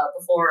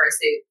 Before I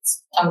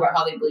talk about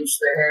how they bleached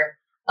their hair.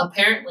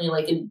 Apparently,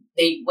 what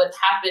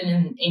happened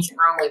in ancient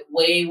Rome, like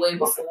way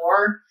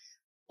before,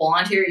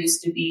 blonde hair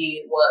used to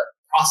be what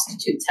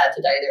prostitutes had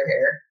to dye their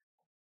hair.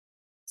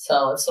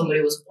 So if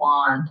somebody was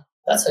blonde,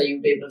 that's how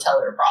you'd be able to tell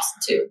they're a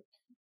prostitute.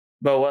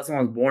 but what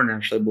someone was born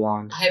actually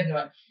blonde? I have no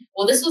idea.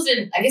 Well, this was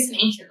in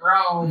ancient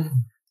Rome.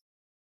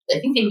 I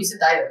think they used to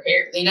dye their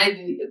hair.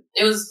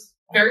 It was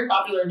very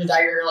popular to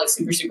dye your hair like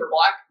super, super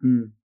black.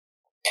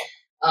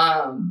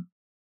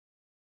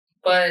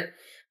 But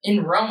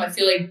in Rome, I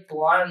feel like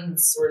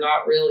blondes were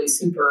not really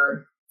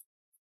super.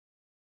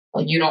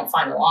 Like, you don't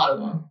find a lot of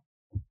them.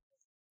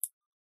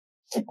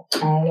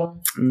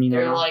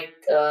 They're like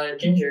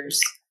gingers.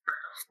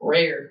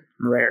 Rare.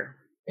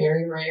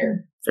 Very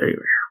rare. Very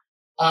rare.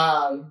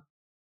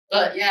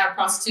 But yeah,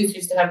 prostitutes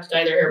used to have to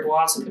dye their hair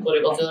blonde so people would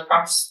be able to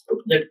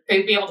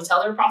they'd be able to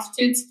tell they're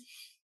prostitutes.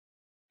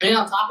 And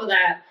on top of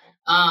that,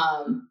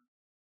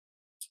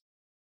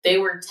 they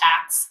were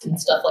taxed and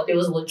stuff. Like, it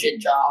was a legit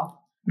job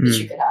that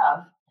you could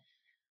have.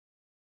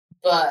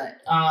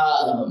 But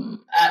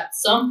at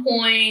some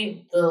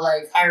point, the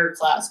like higher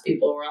class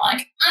people were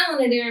like, I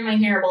want to dye my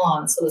hair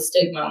blonde. So the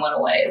stigma went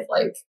away of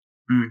like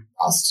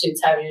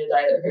prostitutes having to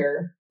dye their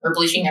hair or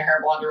bleaching their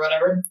hair blonde or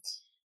whatever,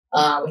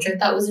 which I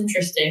thought was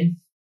interesting.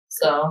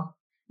 So,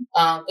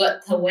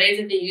 but the way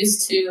that they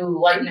used to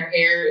lighten their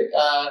hair,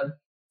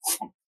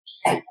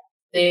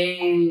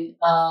 they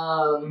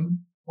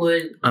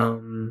would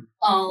oh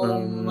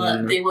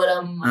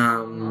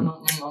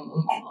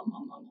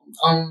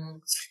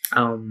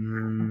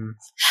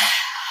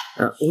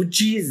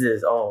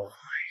Jesus! Oh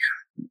my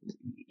God!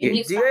 Do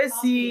you guys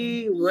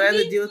see what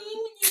the deal?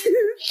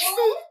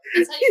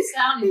 That's how you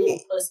sound, you little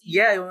pussy.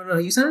 Yeah, you want to know how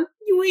you sound?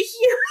 You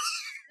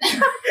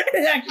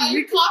Are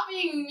you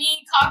copying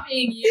me?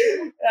 Copying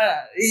you?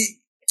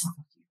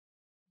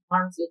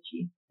 Arms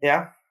itchy.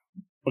 Yeah.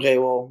 Okay.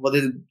 Well, what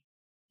did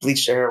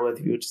bleach your hair with?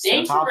 You just the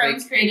ancient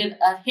Romans created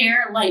a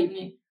hair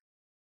lightening.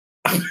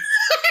 I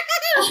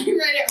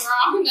read it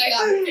wrong. I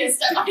got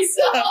pissed at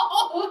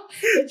myself.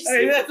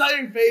 Hey, that's not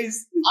your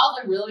face. I was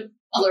like, really?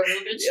 I was like,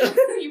 really, bitch?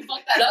 You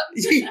fucked that up?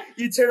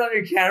 You turn on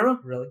your camera?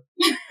 Really?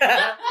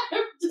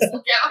 Just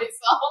look at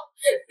myself.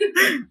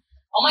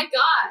 Oh my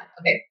God.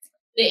 Okay.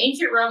 The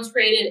ancient Romans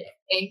created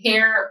a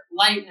hair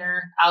lightener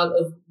out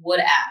of wood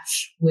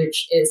ash,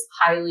 which is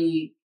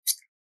highly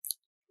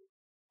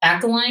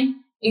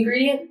alkaline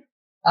ingredient.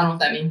 I don't know what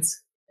that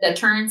means. That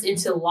turns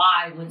into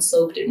lye when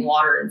soaked in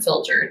water and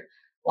filtered.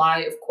 Lye,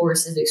 of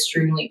course, is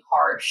extremely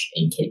harsh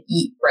and can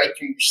eat right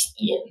through your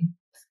skin.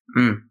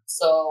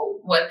 So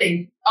what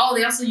they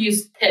also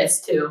use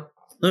piss too.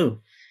 Ooh.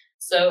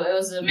 So it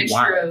was a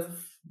mixture of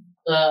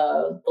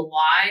the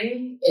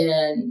lye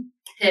and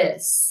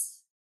piss,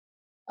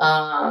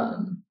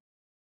 and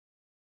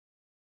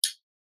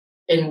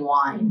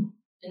wine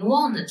and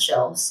walnut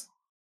shells.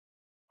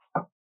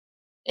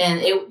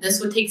 And this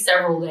would take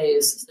several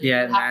days. So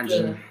yeah, you have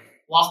to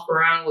walk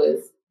around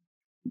with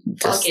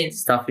fucking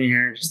stuff in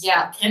here.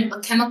 A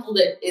chemical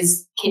that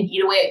can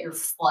eat away at your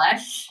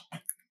flesh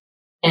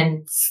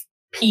and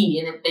pee,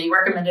 and they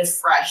recommended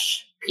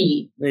fresh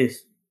pee.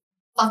 Nice.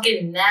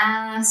 Fucking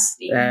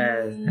nasty.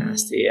 That is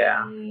nasty,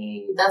 yeah.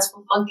 That's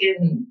what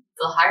fucking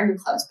the higher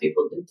class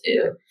people do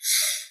too.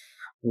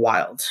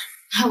 Wild.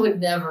 I would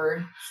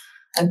never.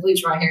 I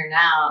bleach my hair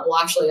now. Well,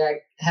 actually,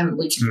 I haven't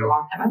bleached it for a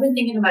long time. I've been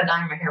thinking about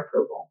dyeing my hair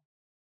purple.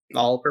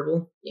 All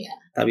purple? Yeah.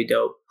 That'd be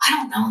dope. I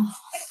don't know.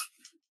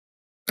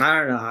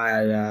 I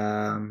don't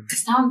know.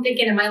 Because now I'm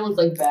thinking it might look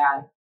like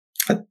bad.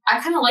 I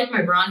kind of like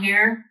my brown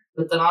hair,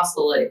 but then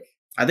also like.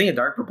 I think a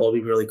dark purple would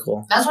be really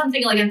cool. That's what I'm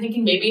thinking. Like, I'm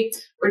thinking maybe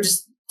we're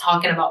just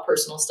talking about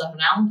personal stuff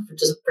now.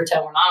 Just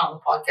pretend we're not on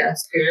the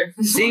podcast here.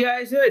 See,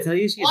 guys, did I tell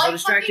you? She's so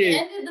distracted. I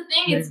ended the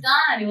thing. It's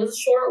done. It was a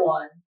short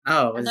one.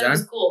 Oh, it's done? It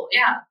was cool.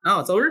 Yeah. Oh,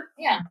 it's over?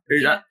 Yeah.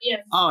 Yeah.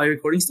 Oh, are you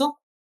recording still?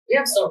 Yeah,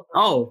 I'm still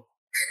recording. Oh.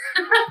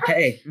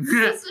 Hey.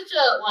 This is such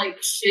a,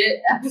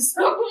 shit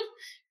episode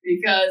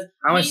because...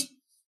 How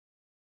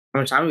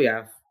much time do we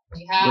have?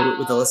 We have...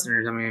 With the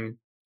listeners, I mean...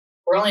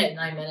 We're only at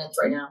 9 minutes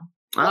right now.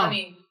 Oh. Well, I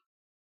mean,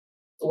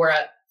 we're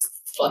at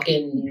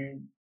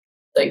fucking,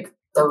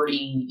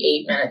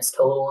 38 minutes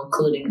total,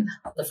 including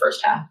the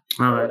first half.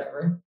 Or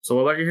whatever. So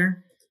what about your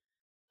hair?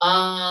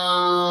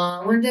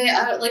 One day,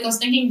 I was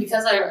thinking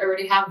because I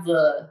already have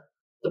the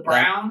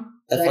brown.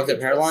 That fucked up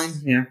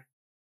hairline? Yeah.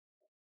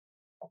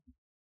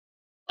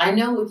 I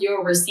know with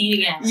your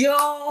receding ass.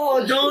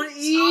 Yo, don't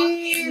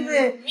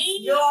even.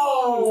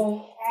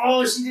 Yo.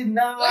 Oh, she did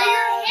not. Where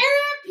your hair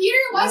at,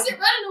 Peter? Why is it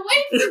running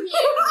away from you,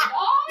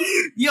 dog?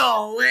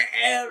 Yo,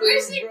 wherever,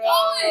 where's it going?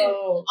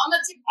 I'm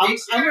gonna take a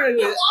picture. I'm gonna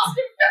get lost.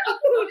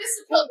 Notice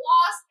if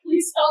lost.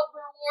 Please help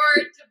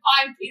reward to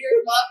find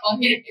Peter's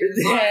motherfucking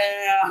hair.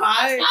 Yeah, I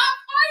can't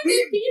find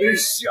it, Peter. You're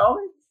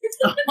showing.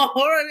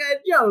 Alright,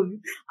 yo,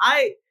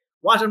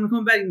 watch. I'm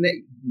coming back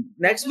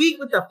next week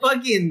with the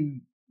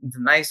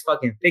nice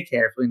fucking thick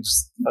hair.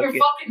 Your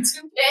fucking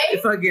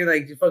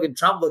toupee. Fucking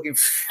Trump looking.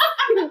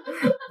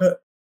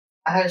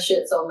 I had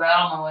shit so bad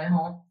on my way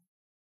home.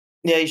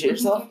 Yeah, you shit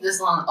yourself? This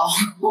long.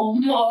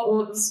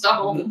 Almost.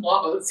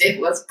 It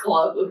was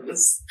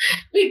close.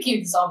 We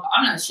keep this off.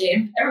 I'm not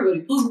ashamed.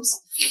 Everybody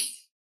poops.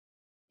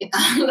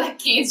 That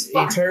cane's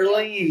fine.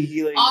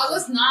 Turtling? I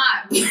was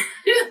not.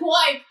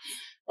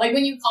 like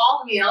when you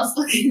called me, I was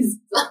sweating.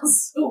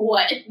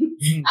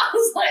 I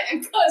was like,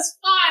 it was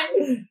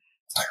fine.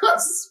 I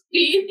was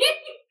speeding.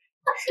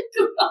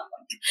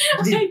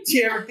 Did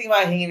you ever think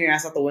about hanging your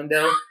ass out the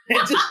window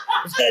and just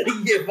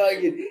letting you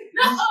fucking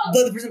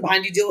let the person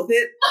behind you deal with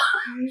it?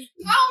 How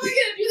are we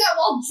gonna do that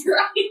while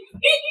driving?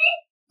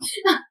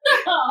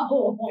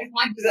 Oh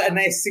my God. A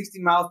nice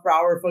 60 miles per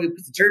hour fucking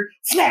piece of turd.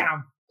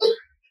 Slam!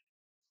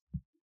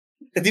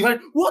 And they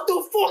went, what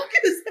the fuck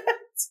is that?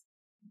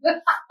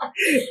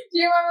 Do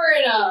you remember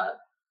it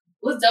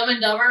was Dumb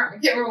and Dumber? I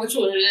can't remember which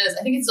one it is.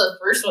 I think it's the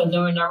first one,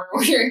 Dumb and Dumber,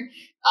 where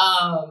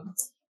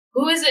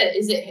who is it?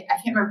 Is it I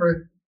can't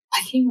remember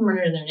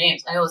their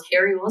names. I know it was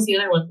Harry. What was the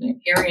other one's name?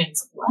 Harry and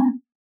what?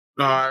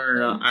 No, I don't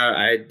know.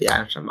 I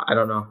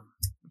don't know.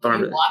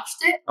 You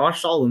watched it? I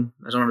watched all of them.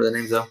 I don't remember the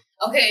names though.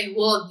 Okay,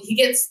 well he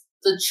gets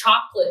the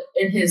chocolate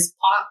in his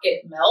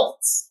pocket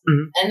melts,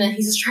 and then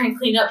he's just trying to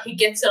clean up. He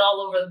gets it all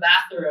over the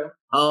bathroom.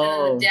 Oh. And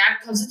then the dad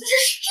comes in,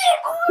 there's shit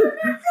all over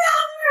the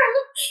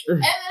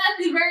bathroom. And then at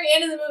the very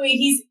end of the movie,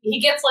 he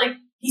gets like,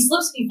 he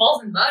slips and he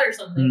falls in mud or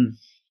something.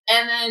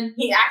 And then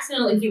he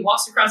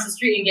walks across the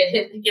street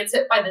and gets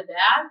hit by the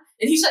dad.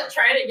 And he's like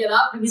trying to get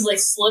up and he's like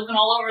slipping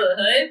all over the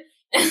hood.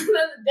 And then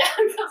the dad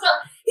comes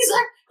up, he's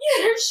like,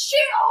 yeah, there's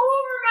shit all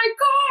over my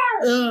car.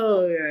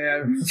 Oh,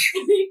 yeah.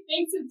 He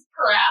thinks it's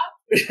crap.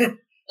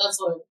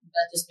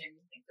 That just made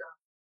me think of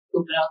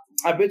poop it out.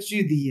 I bet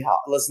you the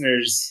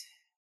listeners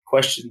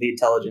question the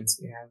intelligence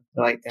we have.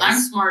 They're like, I'm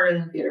smarter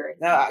than Peter.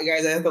 No,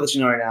 guys, I have to let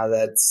you know right now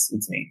that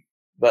it's me.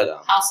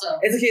 But how so?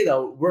 It's okay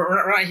though. We're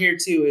not here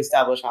to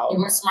establish how you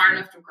weren't smart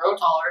enough to grow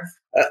taller.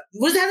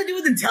 What does that have to do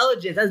with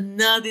intelligence? That's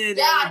nothing to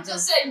do. Yeah, I'm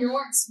just saying you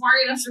weren't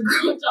smart enough to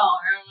grow taller.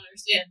 I don't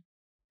understand.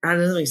 That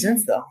doesn't make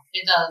sense though.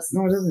 It does.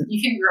 No, it doesn't.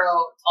 You can grow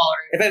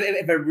taller.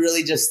 If I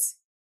really just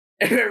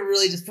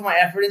put my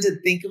effort into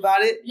think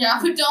about it. Yeah,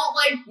 but don't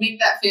like make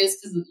that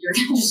face because you're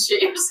gonna just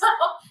shit yourself.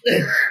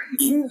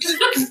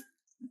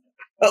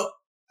 Oh,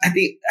 I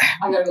think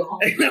I gotta go home.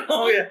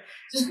 Oh yeah.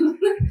 You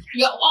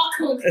got walk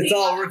home.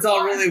 It's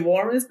all really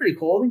warm. It's pretty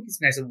cold. I think it's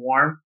nice and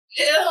warm.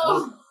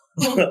 Ew.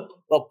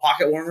 Little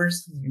pocket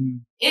warmers.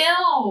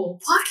 Ew.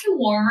 Pocket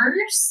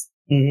warmers.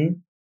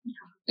 And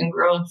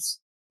gross.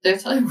 Did I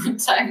tell you one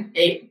time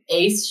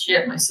Ace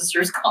shit my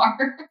sister's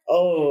car?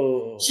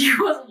 Oh. She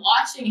was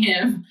watching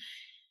him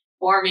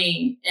for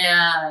me,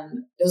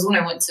 and it was when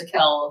I went to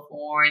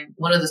California.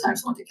 One of the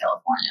times I went to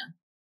California.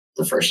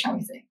 The first time,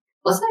 I think.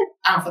 Was it?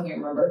 I don't fucking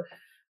remember.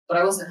 But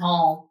I wasn't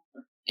home,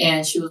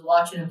 and she was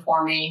watching him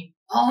for me.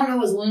 Oh, no, it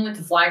was when we went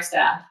to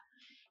Flagstaff.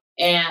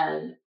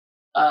 And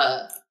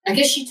I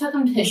guess she took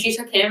him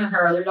and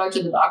her other dog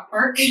to the dog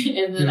park,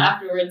 and then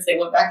afterwards they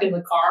went back in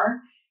the car.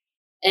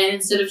 And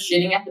instead of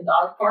shitting at the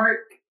dog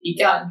park, he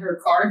got in her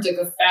car and took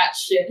a fat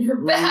shit in her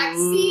back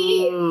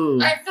seat.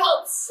 I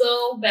felt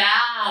so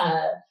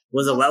bad.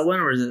 Was it a wet one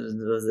or was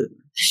it?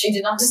 She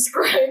did not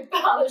describe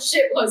how the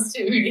shit was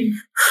to me.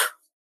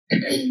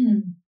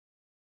 You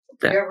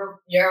ever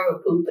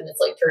poop and it's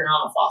like turning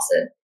on a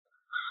faucet?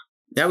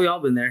 Yeah, we all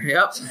been there.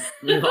 Yep,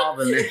 we've all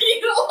been there.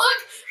 You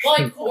look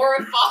like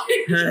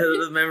horrified.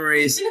 The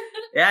memories.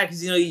 Yeah,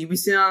 because you be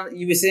sitting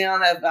on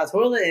that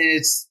toilet and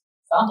it's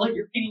sounds like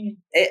you're peeing.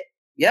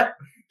 Yep.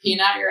 Pissing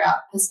out your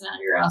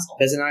asshole.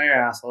 Pissing out your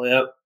asshole.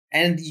 Yep.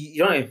 And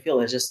you don't even feel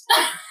it.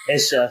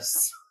 It's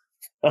just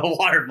a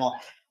waterfall.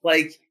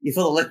 Like you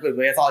feel the liquid,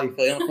 but that's all you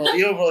feel.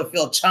 You don't really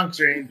feel chunks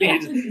or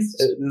anything. You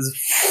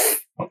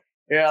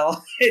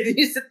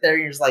sit there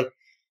and you're just like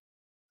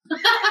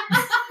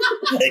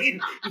you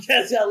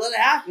gotta let it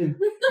happen.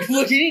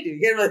 What can you do? You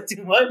can't really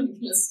do much.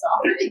 You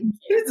stop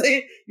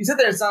it. You sit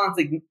there and sound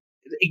like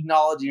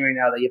acknowledging right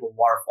now that you have a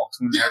waterfall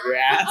coming out of your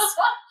ass.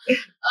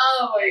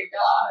 Oh my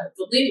god!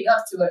 But leading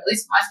up to it, at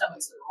least my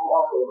stomach's like,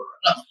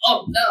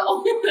 oh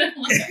no!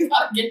 I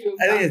gotta get to it.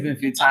 I think it's been a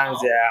few times.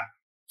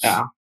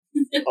 Yeah.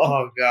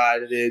 Oh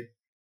god, dude.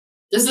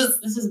 This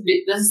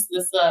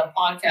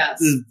podcast.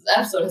 This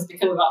episode has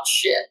become about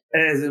shit.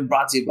 And it's been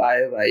brought to you by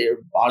your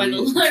body. By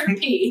the letter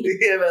P.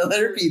 Yeah, by the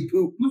letter P.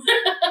 Poop.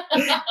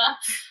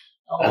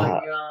 Oh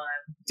my god,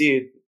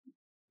 dude,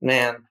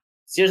 man,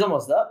 this year's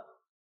almost up.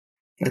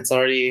 It's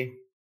already a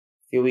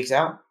few weeks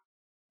out.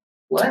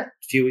 What? A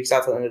few weeks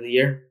out to the end of the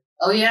year.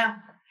 Oh yeah.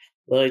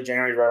 Literally,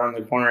 January's right on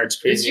the corner. It's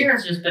crazy. This year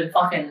has just been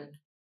fucking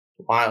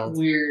wild.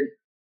 Weird.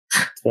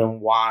 It's been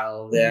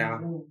wild, yeah.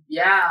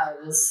 Yeah,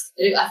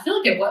 I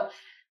feel like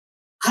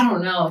I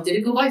don't know. Did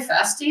it go by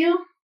fast to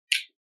you?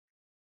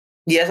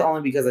 Yes,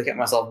 only because I kept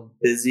myself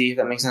busy, if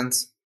that makes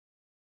sense.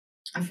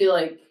 I feel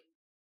like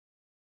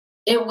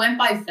it went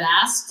by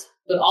fast,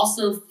 but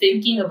also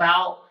thinking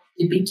about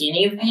the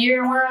beginning of the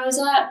year where I was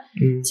at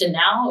to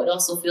now, it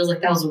also feels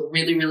like that was a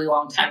really, really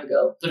long time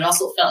ago, but it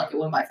also felt like it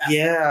went by fast.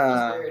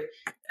 Yeah.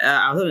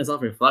 I was having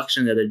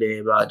self-reflection the other day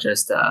about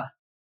just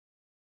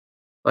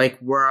like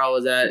where I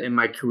was at in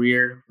my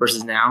career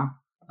versus now.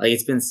 Like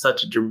it's been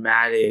such a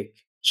dramatic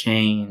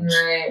change.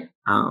 Right.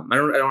 I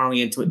don't want to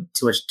get into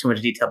too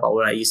much detail about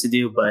what I used to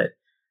do, but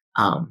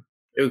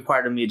it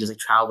required me just like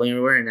traveling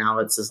everywhere, and now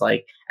it's just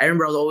like I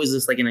remember I was always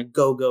just like in a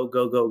go.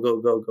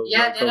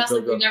 Yeah, that's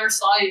like we never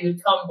saw you.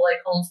 You'd come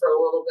like home for a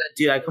little bit.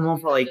 Dude, I come home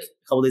for like a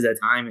couple days at a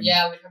time. And, we'd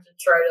have to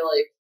try to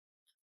like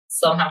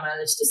somehow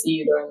manage to see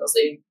you during those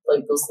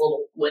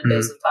little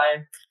windows of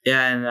time.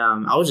 Yeah, and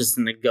I was just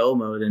in the go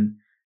mode, and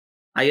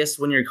I guess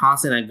when you're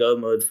constantly in go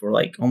mode for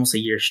like almost a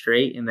year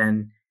straight, and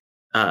then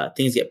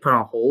things get put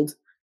on hold,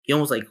 you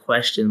almost like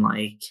question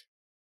like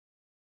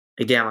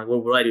damn, like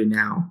what do I do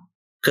now?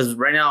 Because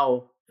right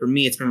now, for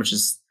me, it's pretty much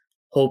just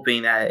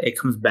hoping that it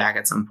comes back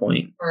at some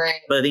point.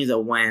 Right. But the things that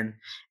when,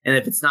 and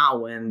if it's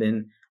not when,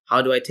 then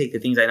how do I take the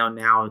things I know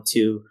now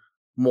to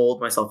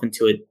mold myself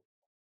into a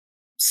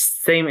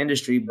same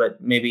industry, but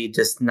maybe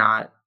just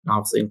not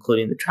obviously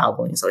including the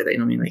traveling and stuff like that. You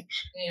know what I mean? Like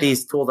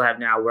these tools I have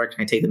now, where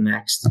can I take them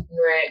next?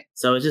 Right.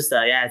 So it's just,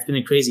 it's been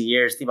a crazy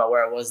year to think about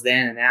where I was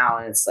then and now.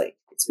 And it's like,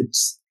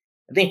 it's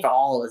I think for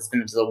all of us, it's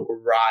been just a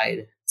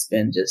ride. It's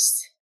been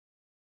just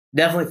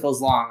definitely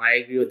feels long. I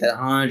agree with that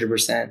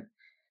 100%.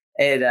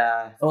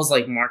 It feels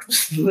like March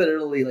was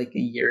literally like a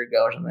year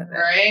ago or something like that.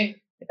 Right?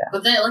 Yeah.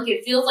 But then, like,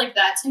 it feels like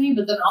that to me,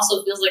 but then it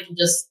also feels like it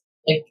just,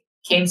 like,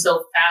 came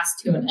so fast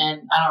to an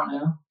end. I don't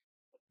know.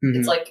 Mm-hmm.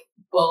 It's like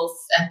both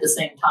at the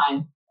same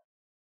time.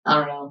 I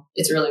don't know.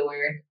 It's really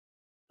weird.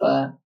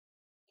 But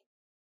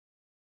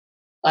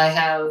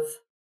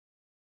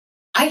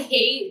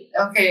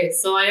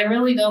so I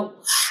really don't,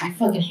 I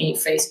fucking hate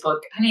Facebook.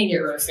 I need to get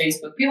rid of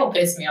Facebook. People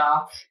piss me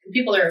off. The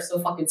people there are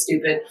so fucking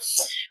stupid.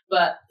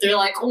 But they're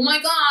like, oh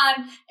my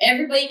God,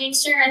 everybody make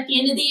sure at the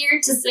end of the year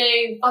to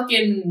say fuck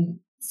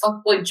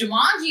what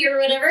Jumanji or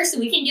whatever so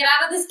we can get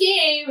out of this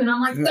game. And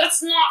I'm like,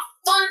 that's not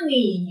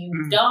funny,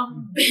 you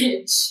dumb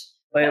bitch.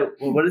 Wait,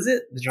 what is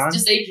it? The Jumanji?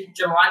 Just say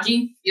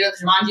Jumanji. You know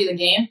Jumanji the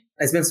game?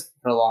 It's been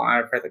for a long.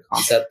 I've heard the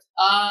concept.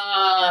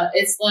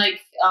 It's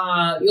like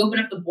you open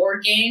up the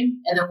board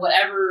game, and then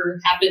whatever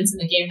happens in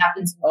the game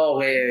happens.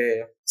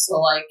 Yeah. So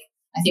like,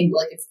 I think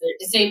like it's the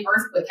same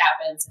earthquake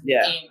happens in the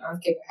game,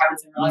 earthquake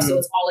happens in real life. So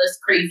it's all this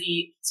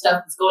crazy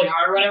stuff that's going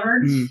on or whatever.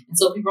 And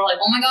so people are like,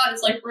 oh my God,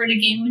 it's like we're in a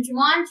game with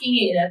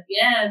Jumanji, and at the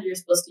end you're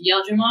supposed to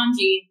yell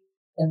Jumanji,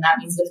 and that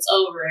means that it's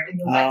over and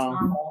everything goes back to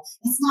normal.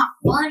 That's not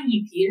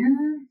funny, Peter.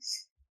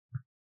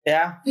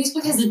 Yeah.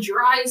 Facebook has the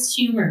driest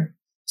humor.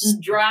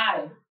 Just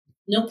dry.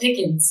 No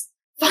pickings.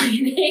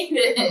 Fucking hate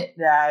it.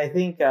 Yeah, I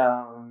think,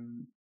 I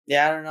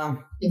don't know.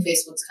 I think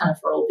Facebook's kind of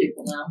for old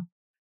people now.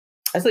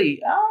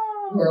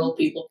 For old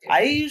people.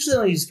 I usually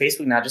only use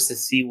Facebook now just to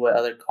see what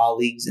other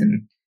colleagues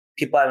and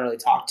people I haven't really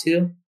talked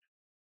to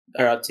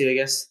are up to, I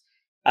guess.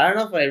 I don't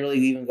know if I really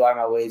even go out of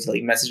my way to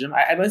like message them.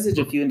 I message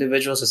a few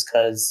individuals just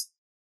because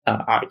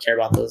I care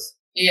about those.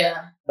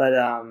 Yeah. But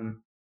other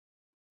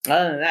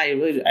than that, I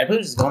really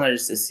just go on there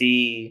just to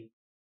see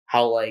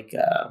how like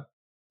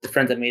the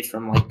friends I made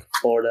from like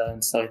Florida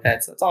and stuff like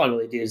that. So that's all I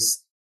really do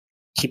is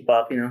keep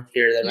up,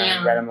 hear them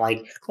read them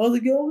like, how's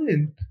it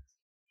going?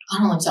 I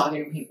don't like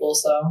talking to people,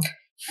 so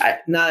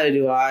neither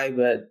do I,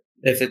 but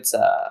if it's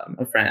a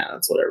friend,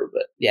 it's whatever.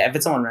 But yeah, if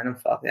it's someone random,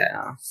 fuck that.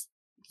 I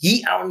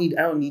don't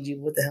need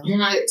you. What the hell? You're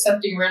not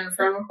accepting random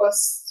friend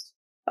requests?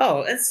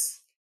 Oh, it's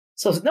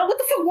so no. What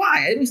the fuck?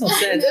 Why? It makes no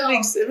sense.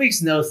 It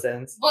makes no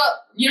sense. But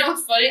you know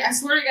what's funny? I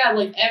swear to God,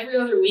 like every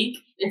other week,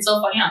 it's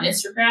so funny on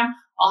Instagram.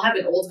 I'll have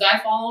an old guy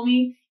follow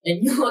me,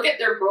 and you look at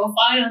their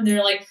profile, and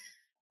they're like,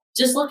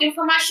 "Just looking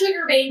for my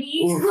sugar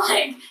baby."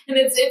 Like, and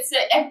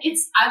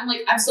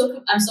I'm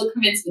so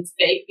convinced it's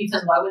fake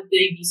because why would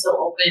they be so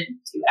open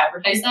to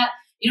advertise that?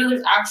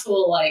 There's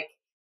actual like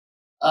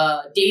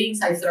dating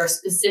sites that are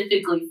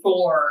specifically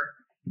for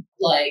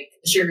like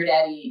a sugar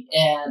daddy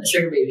and a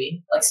sugar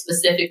baby. Like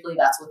specifically,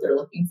 that's what they're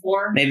looking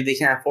for. Maybe they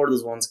can't afford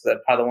those ones because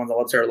probably the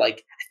ones that are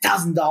like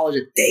 $1,000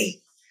 a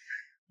day.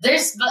 But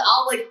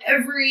I'll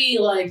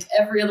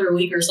every other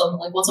week or something,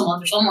 like once a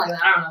month or something like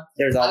that. I don't know.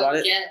 There's all about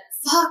it.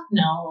 Fuck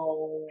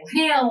no,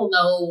 hell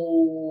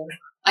no,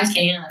 I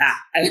can't.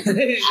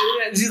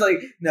 She's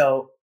like,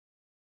 no.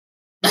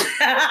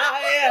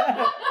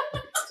 Yeah.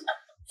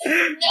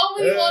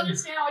 Nobody will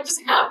understand what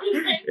just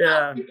happened right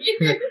now.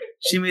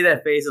 She made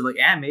that face of like,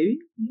 maybe.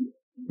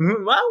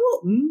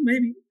 Well,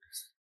 maybe.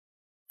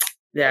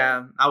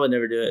 Yeah, I would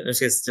never do it. It's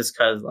just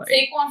because like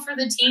take one for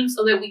the team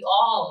so that we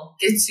all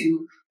get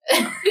to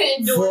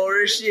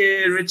flourish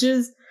in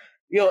riches.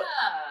 Yo,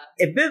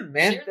 if it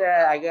meant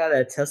that I got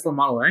a Tesla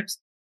Model X,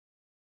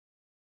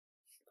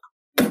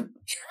 a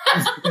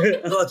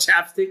little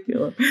chapstick.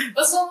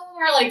 But some of them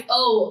are like,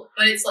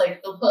 but it's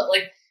like they'll put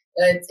like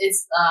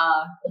it's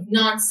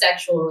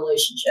non-sexual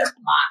relationship.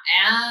 My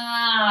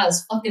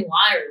ass, fucking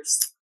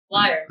liars.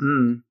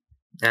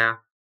 Yeah.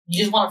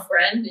 You just want a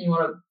friend and you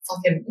want to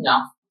fucking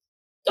no.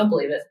 Don't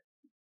believe it.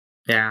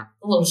 Yeah.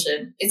 A little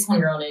shit. It's on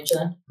your own age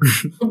then.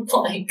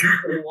 Like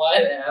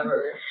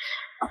whatever.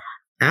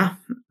 Yeah.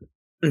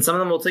 And some of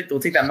them will take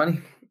that money.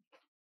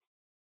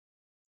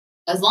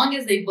 As long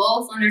as they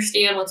both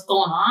understand what's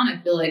going on, I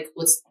feel like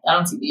I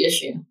don't see the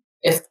issue.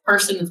 If the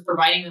person that's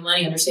providing the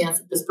money understands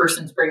that this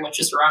person's pretty much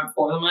just around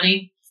for the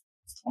money.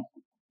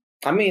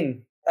 I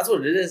mean, that's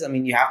what it is. I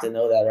mean, you have to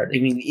know that, right? I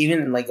mean,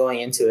 even like going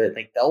into it,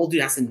 like the old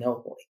dude has to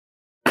know.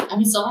 I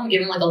mean, someone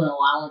giving like an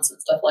allowance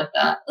and stuff like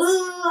that.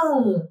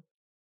 Ugh,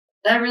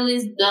 that really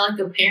is like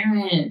a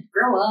parent.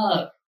 Grow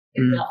up.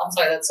 I'm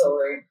sorry, that's so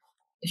weird.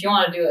 If you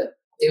want to do it,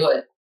 do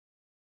it.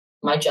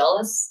 Am I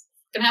jealous?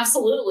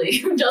 Absolutely.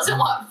 Who doesn't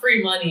want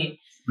free money?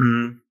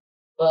 Mm-hmm.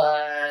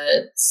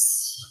 But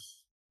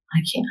I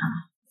can't.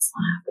 It's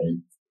not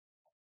happening.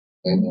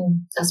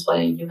 That's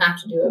why you have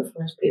to do it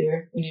first,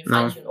 Peter. We need to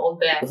find you an old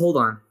bag. Hold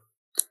on.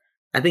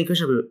 I think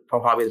Christian would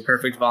probably be the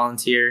perfect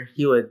volunteer.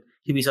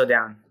 He'd be so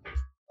down.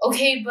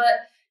 Okay, but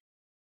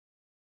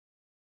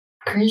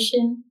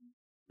Christian,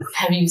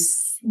 have you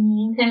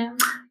seen him?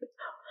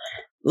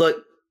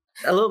 Look,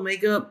 a little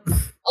makeup.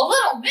 A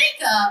little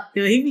makeup?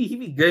 He'd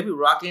be good. He'd be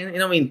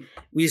rocking. I mean,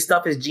 we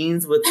stuff his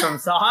jeans with some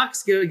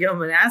socks, give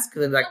him an ass,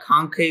 because that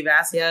concave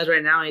ass he has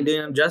right now ain't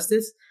doing him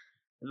justice.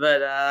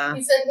 But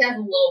he said he has a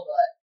little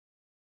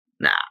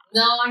Nah.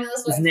 No, I know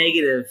that's what It's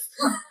negative.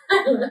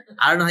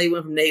 I don't know how you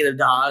went from negative,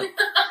 dog.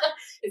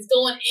 It's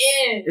going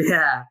in.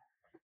 Yeah.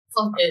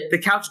 Fuck it. The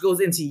couch goes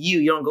into you.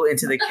 You don't go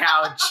into the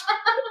couch.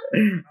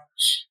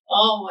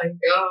 Oh my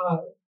god.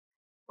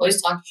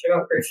 Always talk shit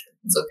about Christian.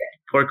 It's okay.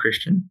 Poor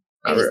Christian.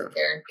 He doesn't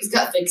care. He's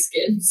got thick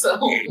skin, so.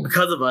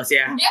 Because of us,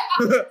 yeah. Yeah,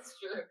 that's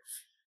true.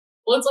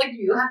 Well, it's like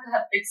you have to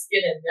have thick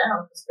skin in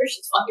general because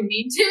Christian's fucking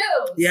mean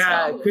too.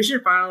 Yeah, so.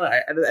 Christian finally.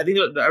 I think I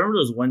remember there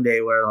was one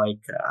day where like,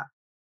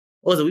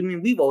 what was it? I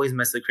mean, we've always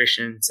messed with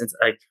Christian since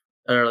like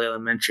early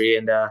elementary,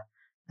 and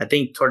I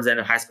think towards the end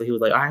of high school he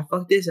was like, "All right,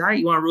 fuck this. All right,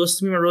 you want to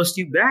roast me? I'm gonna roast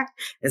you back."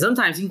 And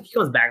sometimes he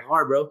comes back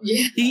hard, bro.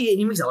 Yeah.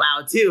 He makes it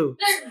loud too.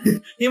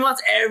 He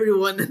wants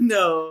everyone to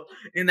know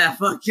in that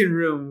fucking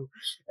room,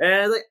 and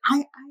I was like,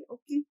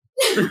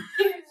 okay.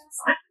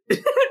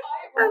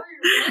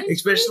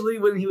 Especially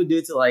when he would do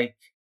it to like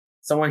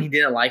someone he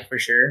didn't like for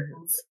sure.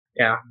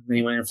 Yeah, then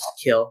he went in for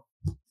kill.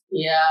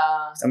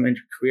 Yeah. Some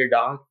career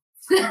dog.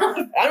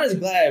 I'm just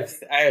glad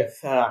I've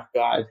oh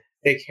god,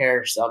 thick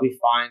hair, so I'll be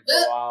fine for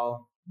a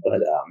while.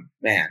 But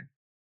man,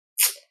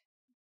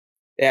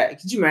 yeah.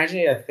 Could you imagine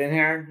you have thin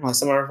hair? Like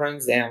some of our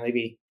friends, damn,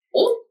 maybe.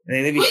 Oh,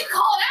 maybe. who you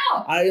calling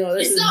out? I know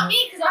it's not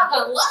me because I'm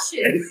the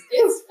luscious.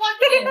 It's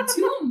fucking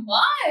too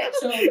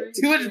much. Over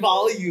too much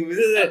volume,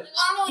 isn't it?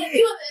 I don't know what to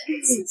do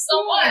with it.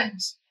 So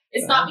much.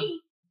 It's not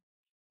me.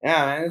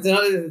 Yeah, man.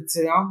 It's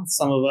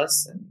some of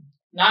us. And,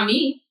 not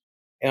me.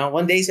 You know,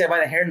 one day you gotta buy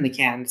the hair in the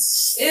can.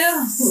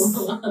 Ew.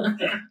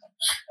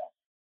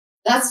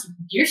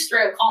 You're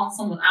straight up calling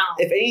someone out.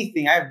 If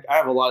anything, I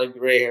have a lot of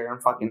gray hair.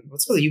 I'm fucking.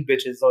 What's because of you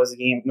bitches always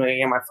getting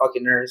my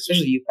fucking nerves,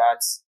 especially you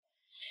Pats.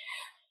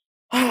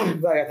 I'm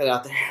glad I got that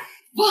out there.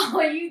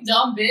 Well, you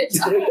dumb bitch.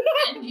 I will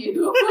end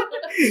you.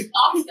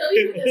 I'll kill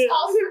you in this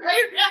house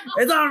right now.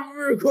 It's on.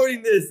 We're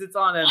recording this. It's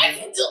on. I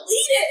can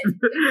delete it,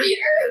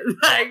 Peter.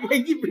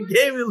 I keep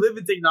forgetting we live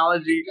in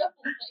technology. Oh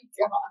my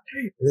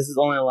god. This is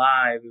only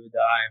live. We would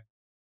die.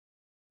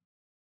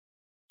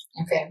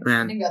 Okay.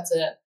 Man. I think that's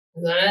it.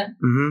 Is that it?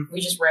 Mm-hmm.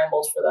 We just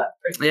rambled for that.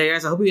 Yeah,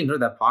 guys, I hope you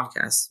enjoyed that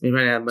podcast. We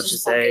might not have much to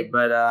say,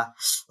 but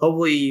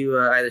hopefully you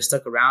either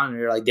stuck around or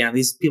you're like, damn,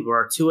 these people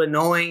are too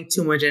annoying,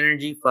 too much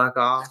energy, fuck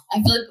off.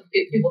 I feel like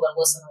the people that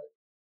listen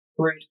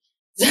are rude.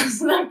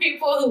 The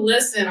people who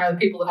listen are the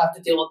people that have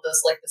to deal with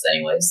this like this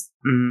anyways.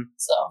 Mm-hmm.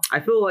 So I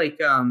feel like,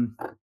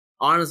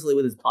 honestly,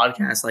 with this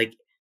podcast, like,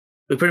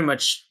 we pretty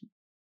much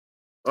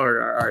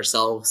are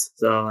ourselves.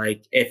 So,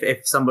 like,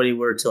 if somebody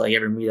were to, like,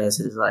 ever meet us,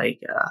 is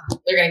like...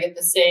 they're going to get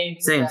the same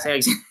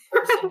person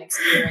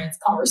experience,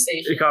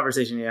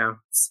 conversation, yeah.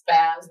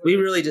 Spaz. We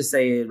really just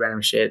say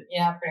random shit.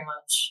 Yeah, pretty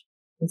much.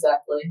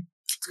 Exactly.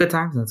 It's good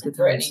times. It's good times.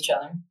 Threaten each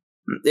other.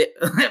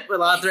 A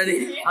lot of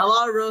threatening. Yeah. A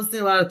lot of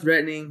roasting, a lot of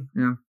threatening.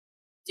 Yeah.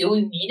 Do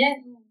we mean it?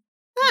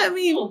 Yeah, I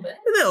mean, a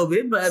little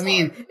bit, but I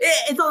mean,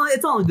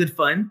 it's all in good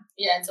fun.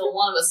 Yeah, until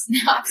one of us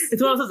snaps.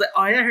 It's one of us like,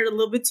 oh, yeah, I heard a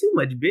little bit too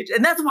much, bitch,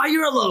 and that's why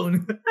you're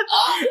alone.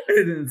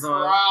 And then right.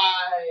 Oh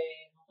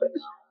my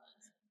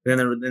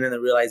god. Then the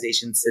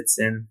realization sits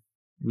in,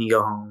 and you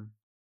go home.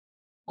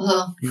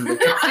 Oh.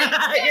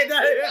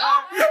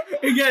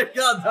 It gets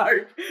all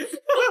dark.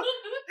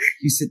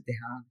 You sit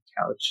down on the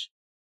couch,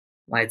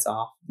 lights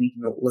off,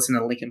 listen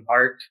to Linkin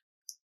Park.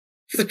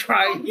 The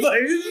crying.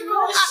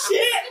 Oh,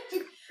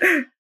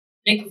 shit.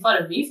 Making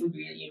fun of me for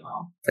being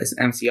emo. Play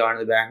some MCR in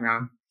the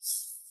background.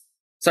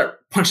 Start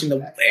punching the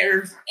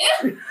bear.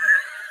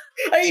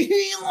 I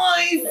hate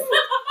life.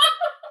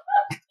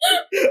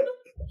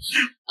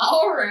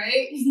 All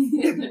right.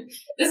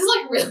 This is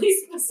like really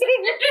specific.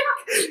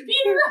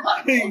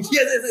 Yes,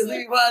 this is what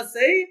you want to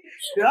say.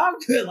 Dude, I'm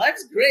good.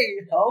 Life's great,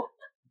 you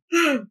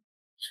know.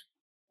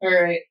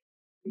 All right.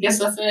 I guess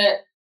that's it.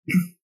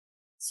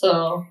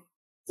 So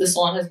this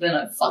one has been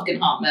a fucking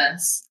hot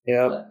mess.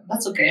 Yeah.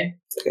 That's okay.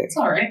 Okay. It's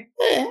all right.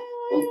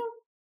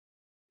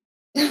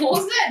 What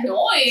was that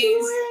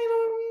noise?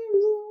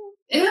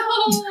 Ew.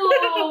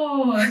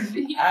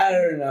 I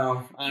don't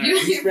know.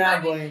 He's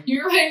rambling.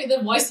 You remind me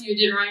the voice you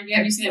did remind me.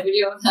 Have you seen that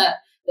video of that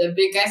the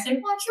big guy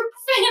saying, "Watch your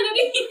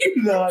profanity"?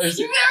 No, you've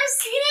never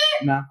seen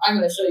it? No. I'm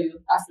gonna show you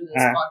after this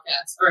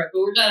podcast. All right, but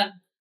we're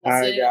done. That's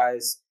all right, it.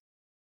 guys.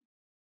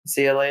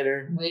 See you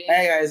later. Wait.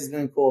 Hey, guys, it's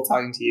been cool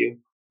talking to you.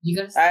 You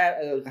guys. I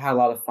had a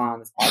lot of fun on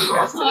this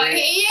podcast today.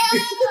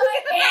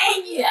 I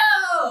hate you.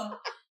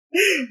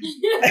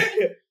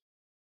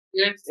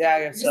 Yeah, I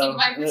guess so.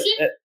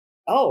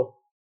 Oh.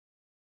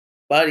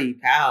 Buddy,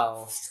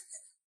 pal,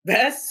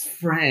 best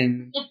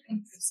friend.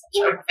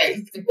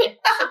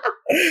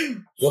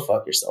 Go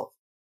fuck yourself.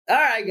 All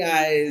right,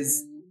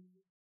 guys.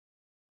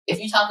 If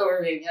you talk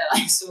over me again,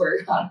 I swear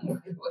to God, I'm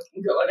going to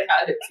go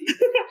at it.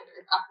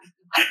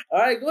 All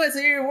right, go ahead.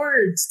 Say your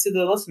words to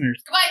the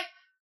listeners. Goodbye.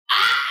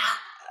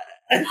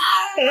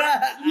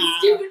 You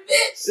stupid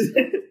bitch.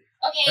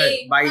 Okay,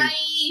 right, bye.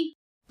 bye.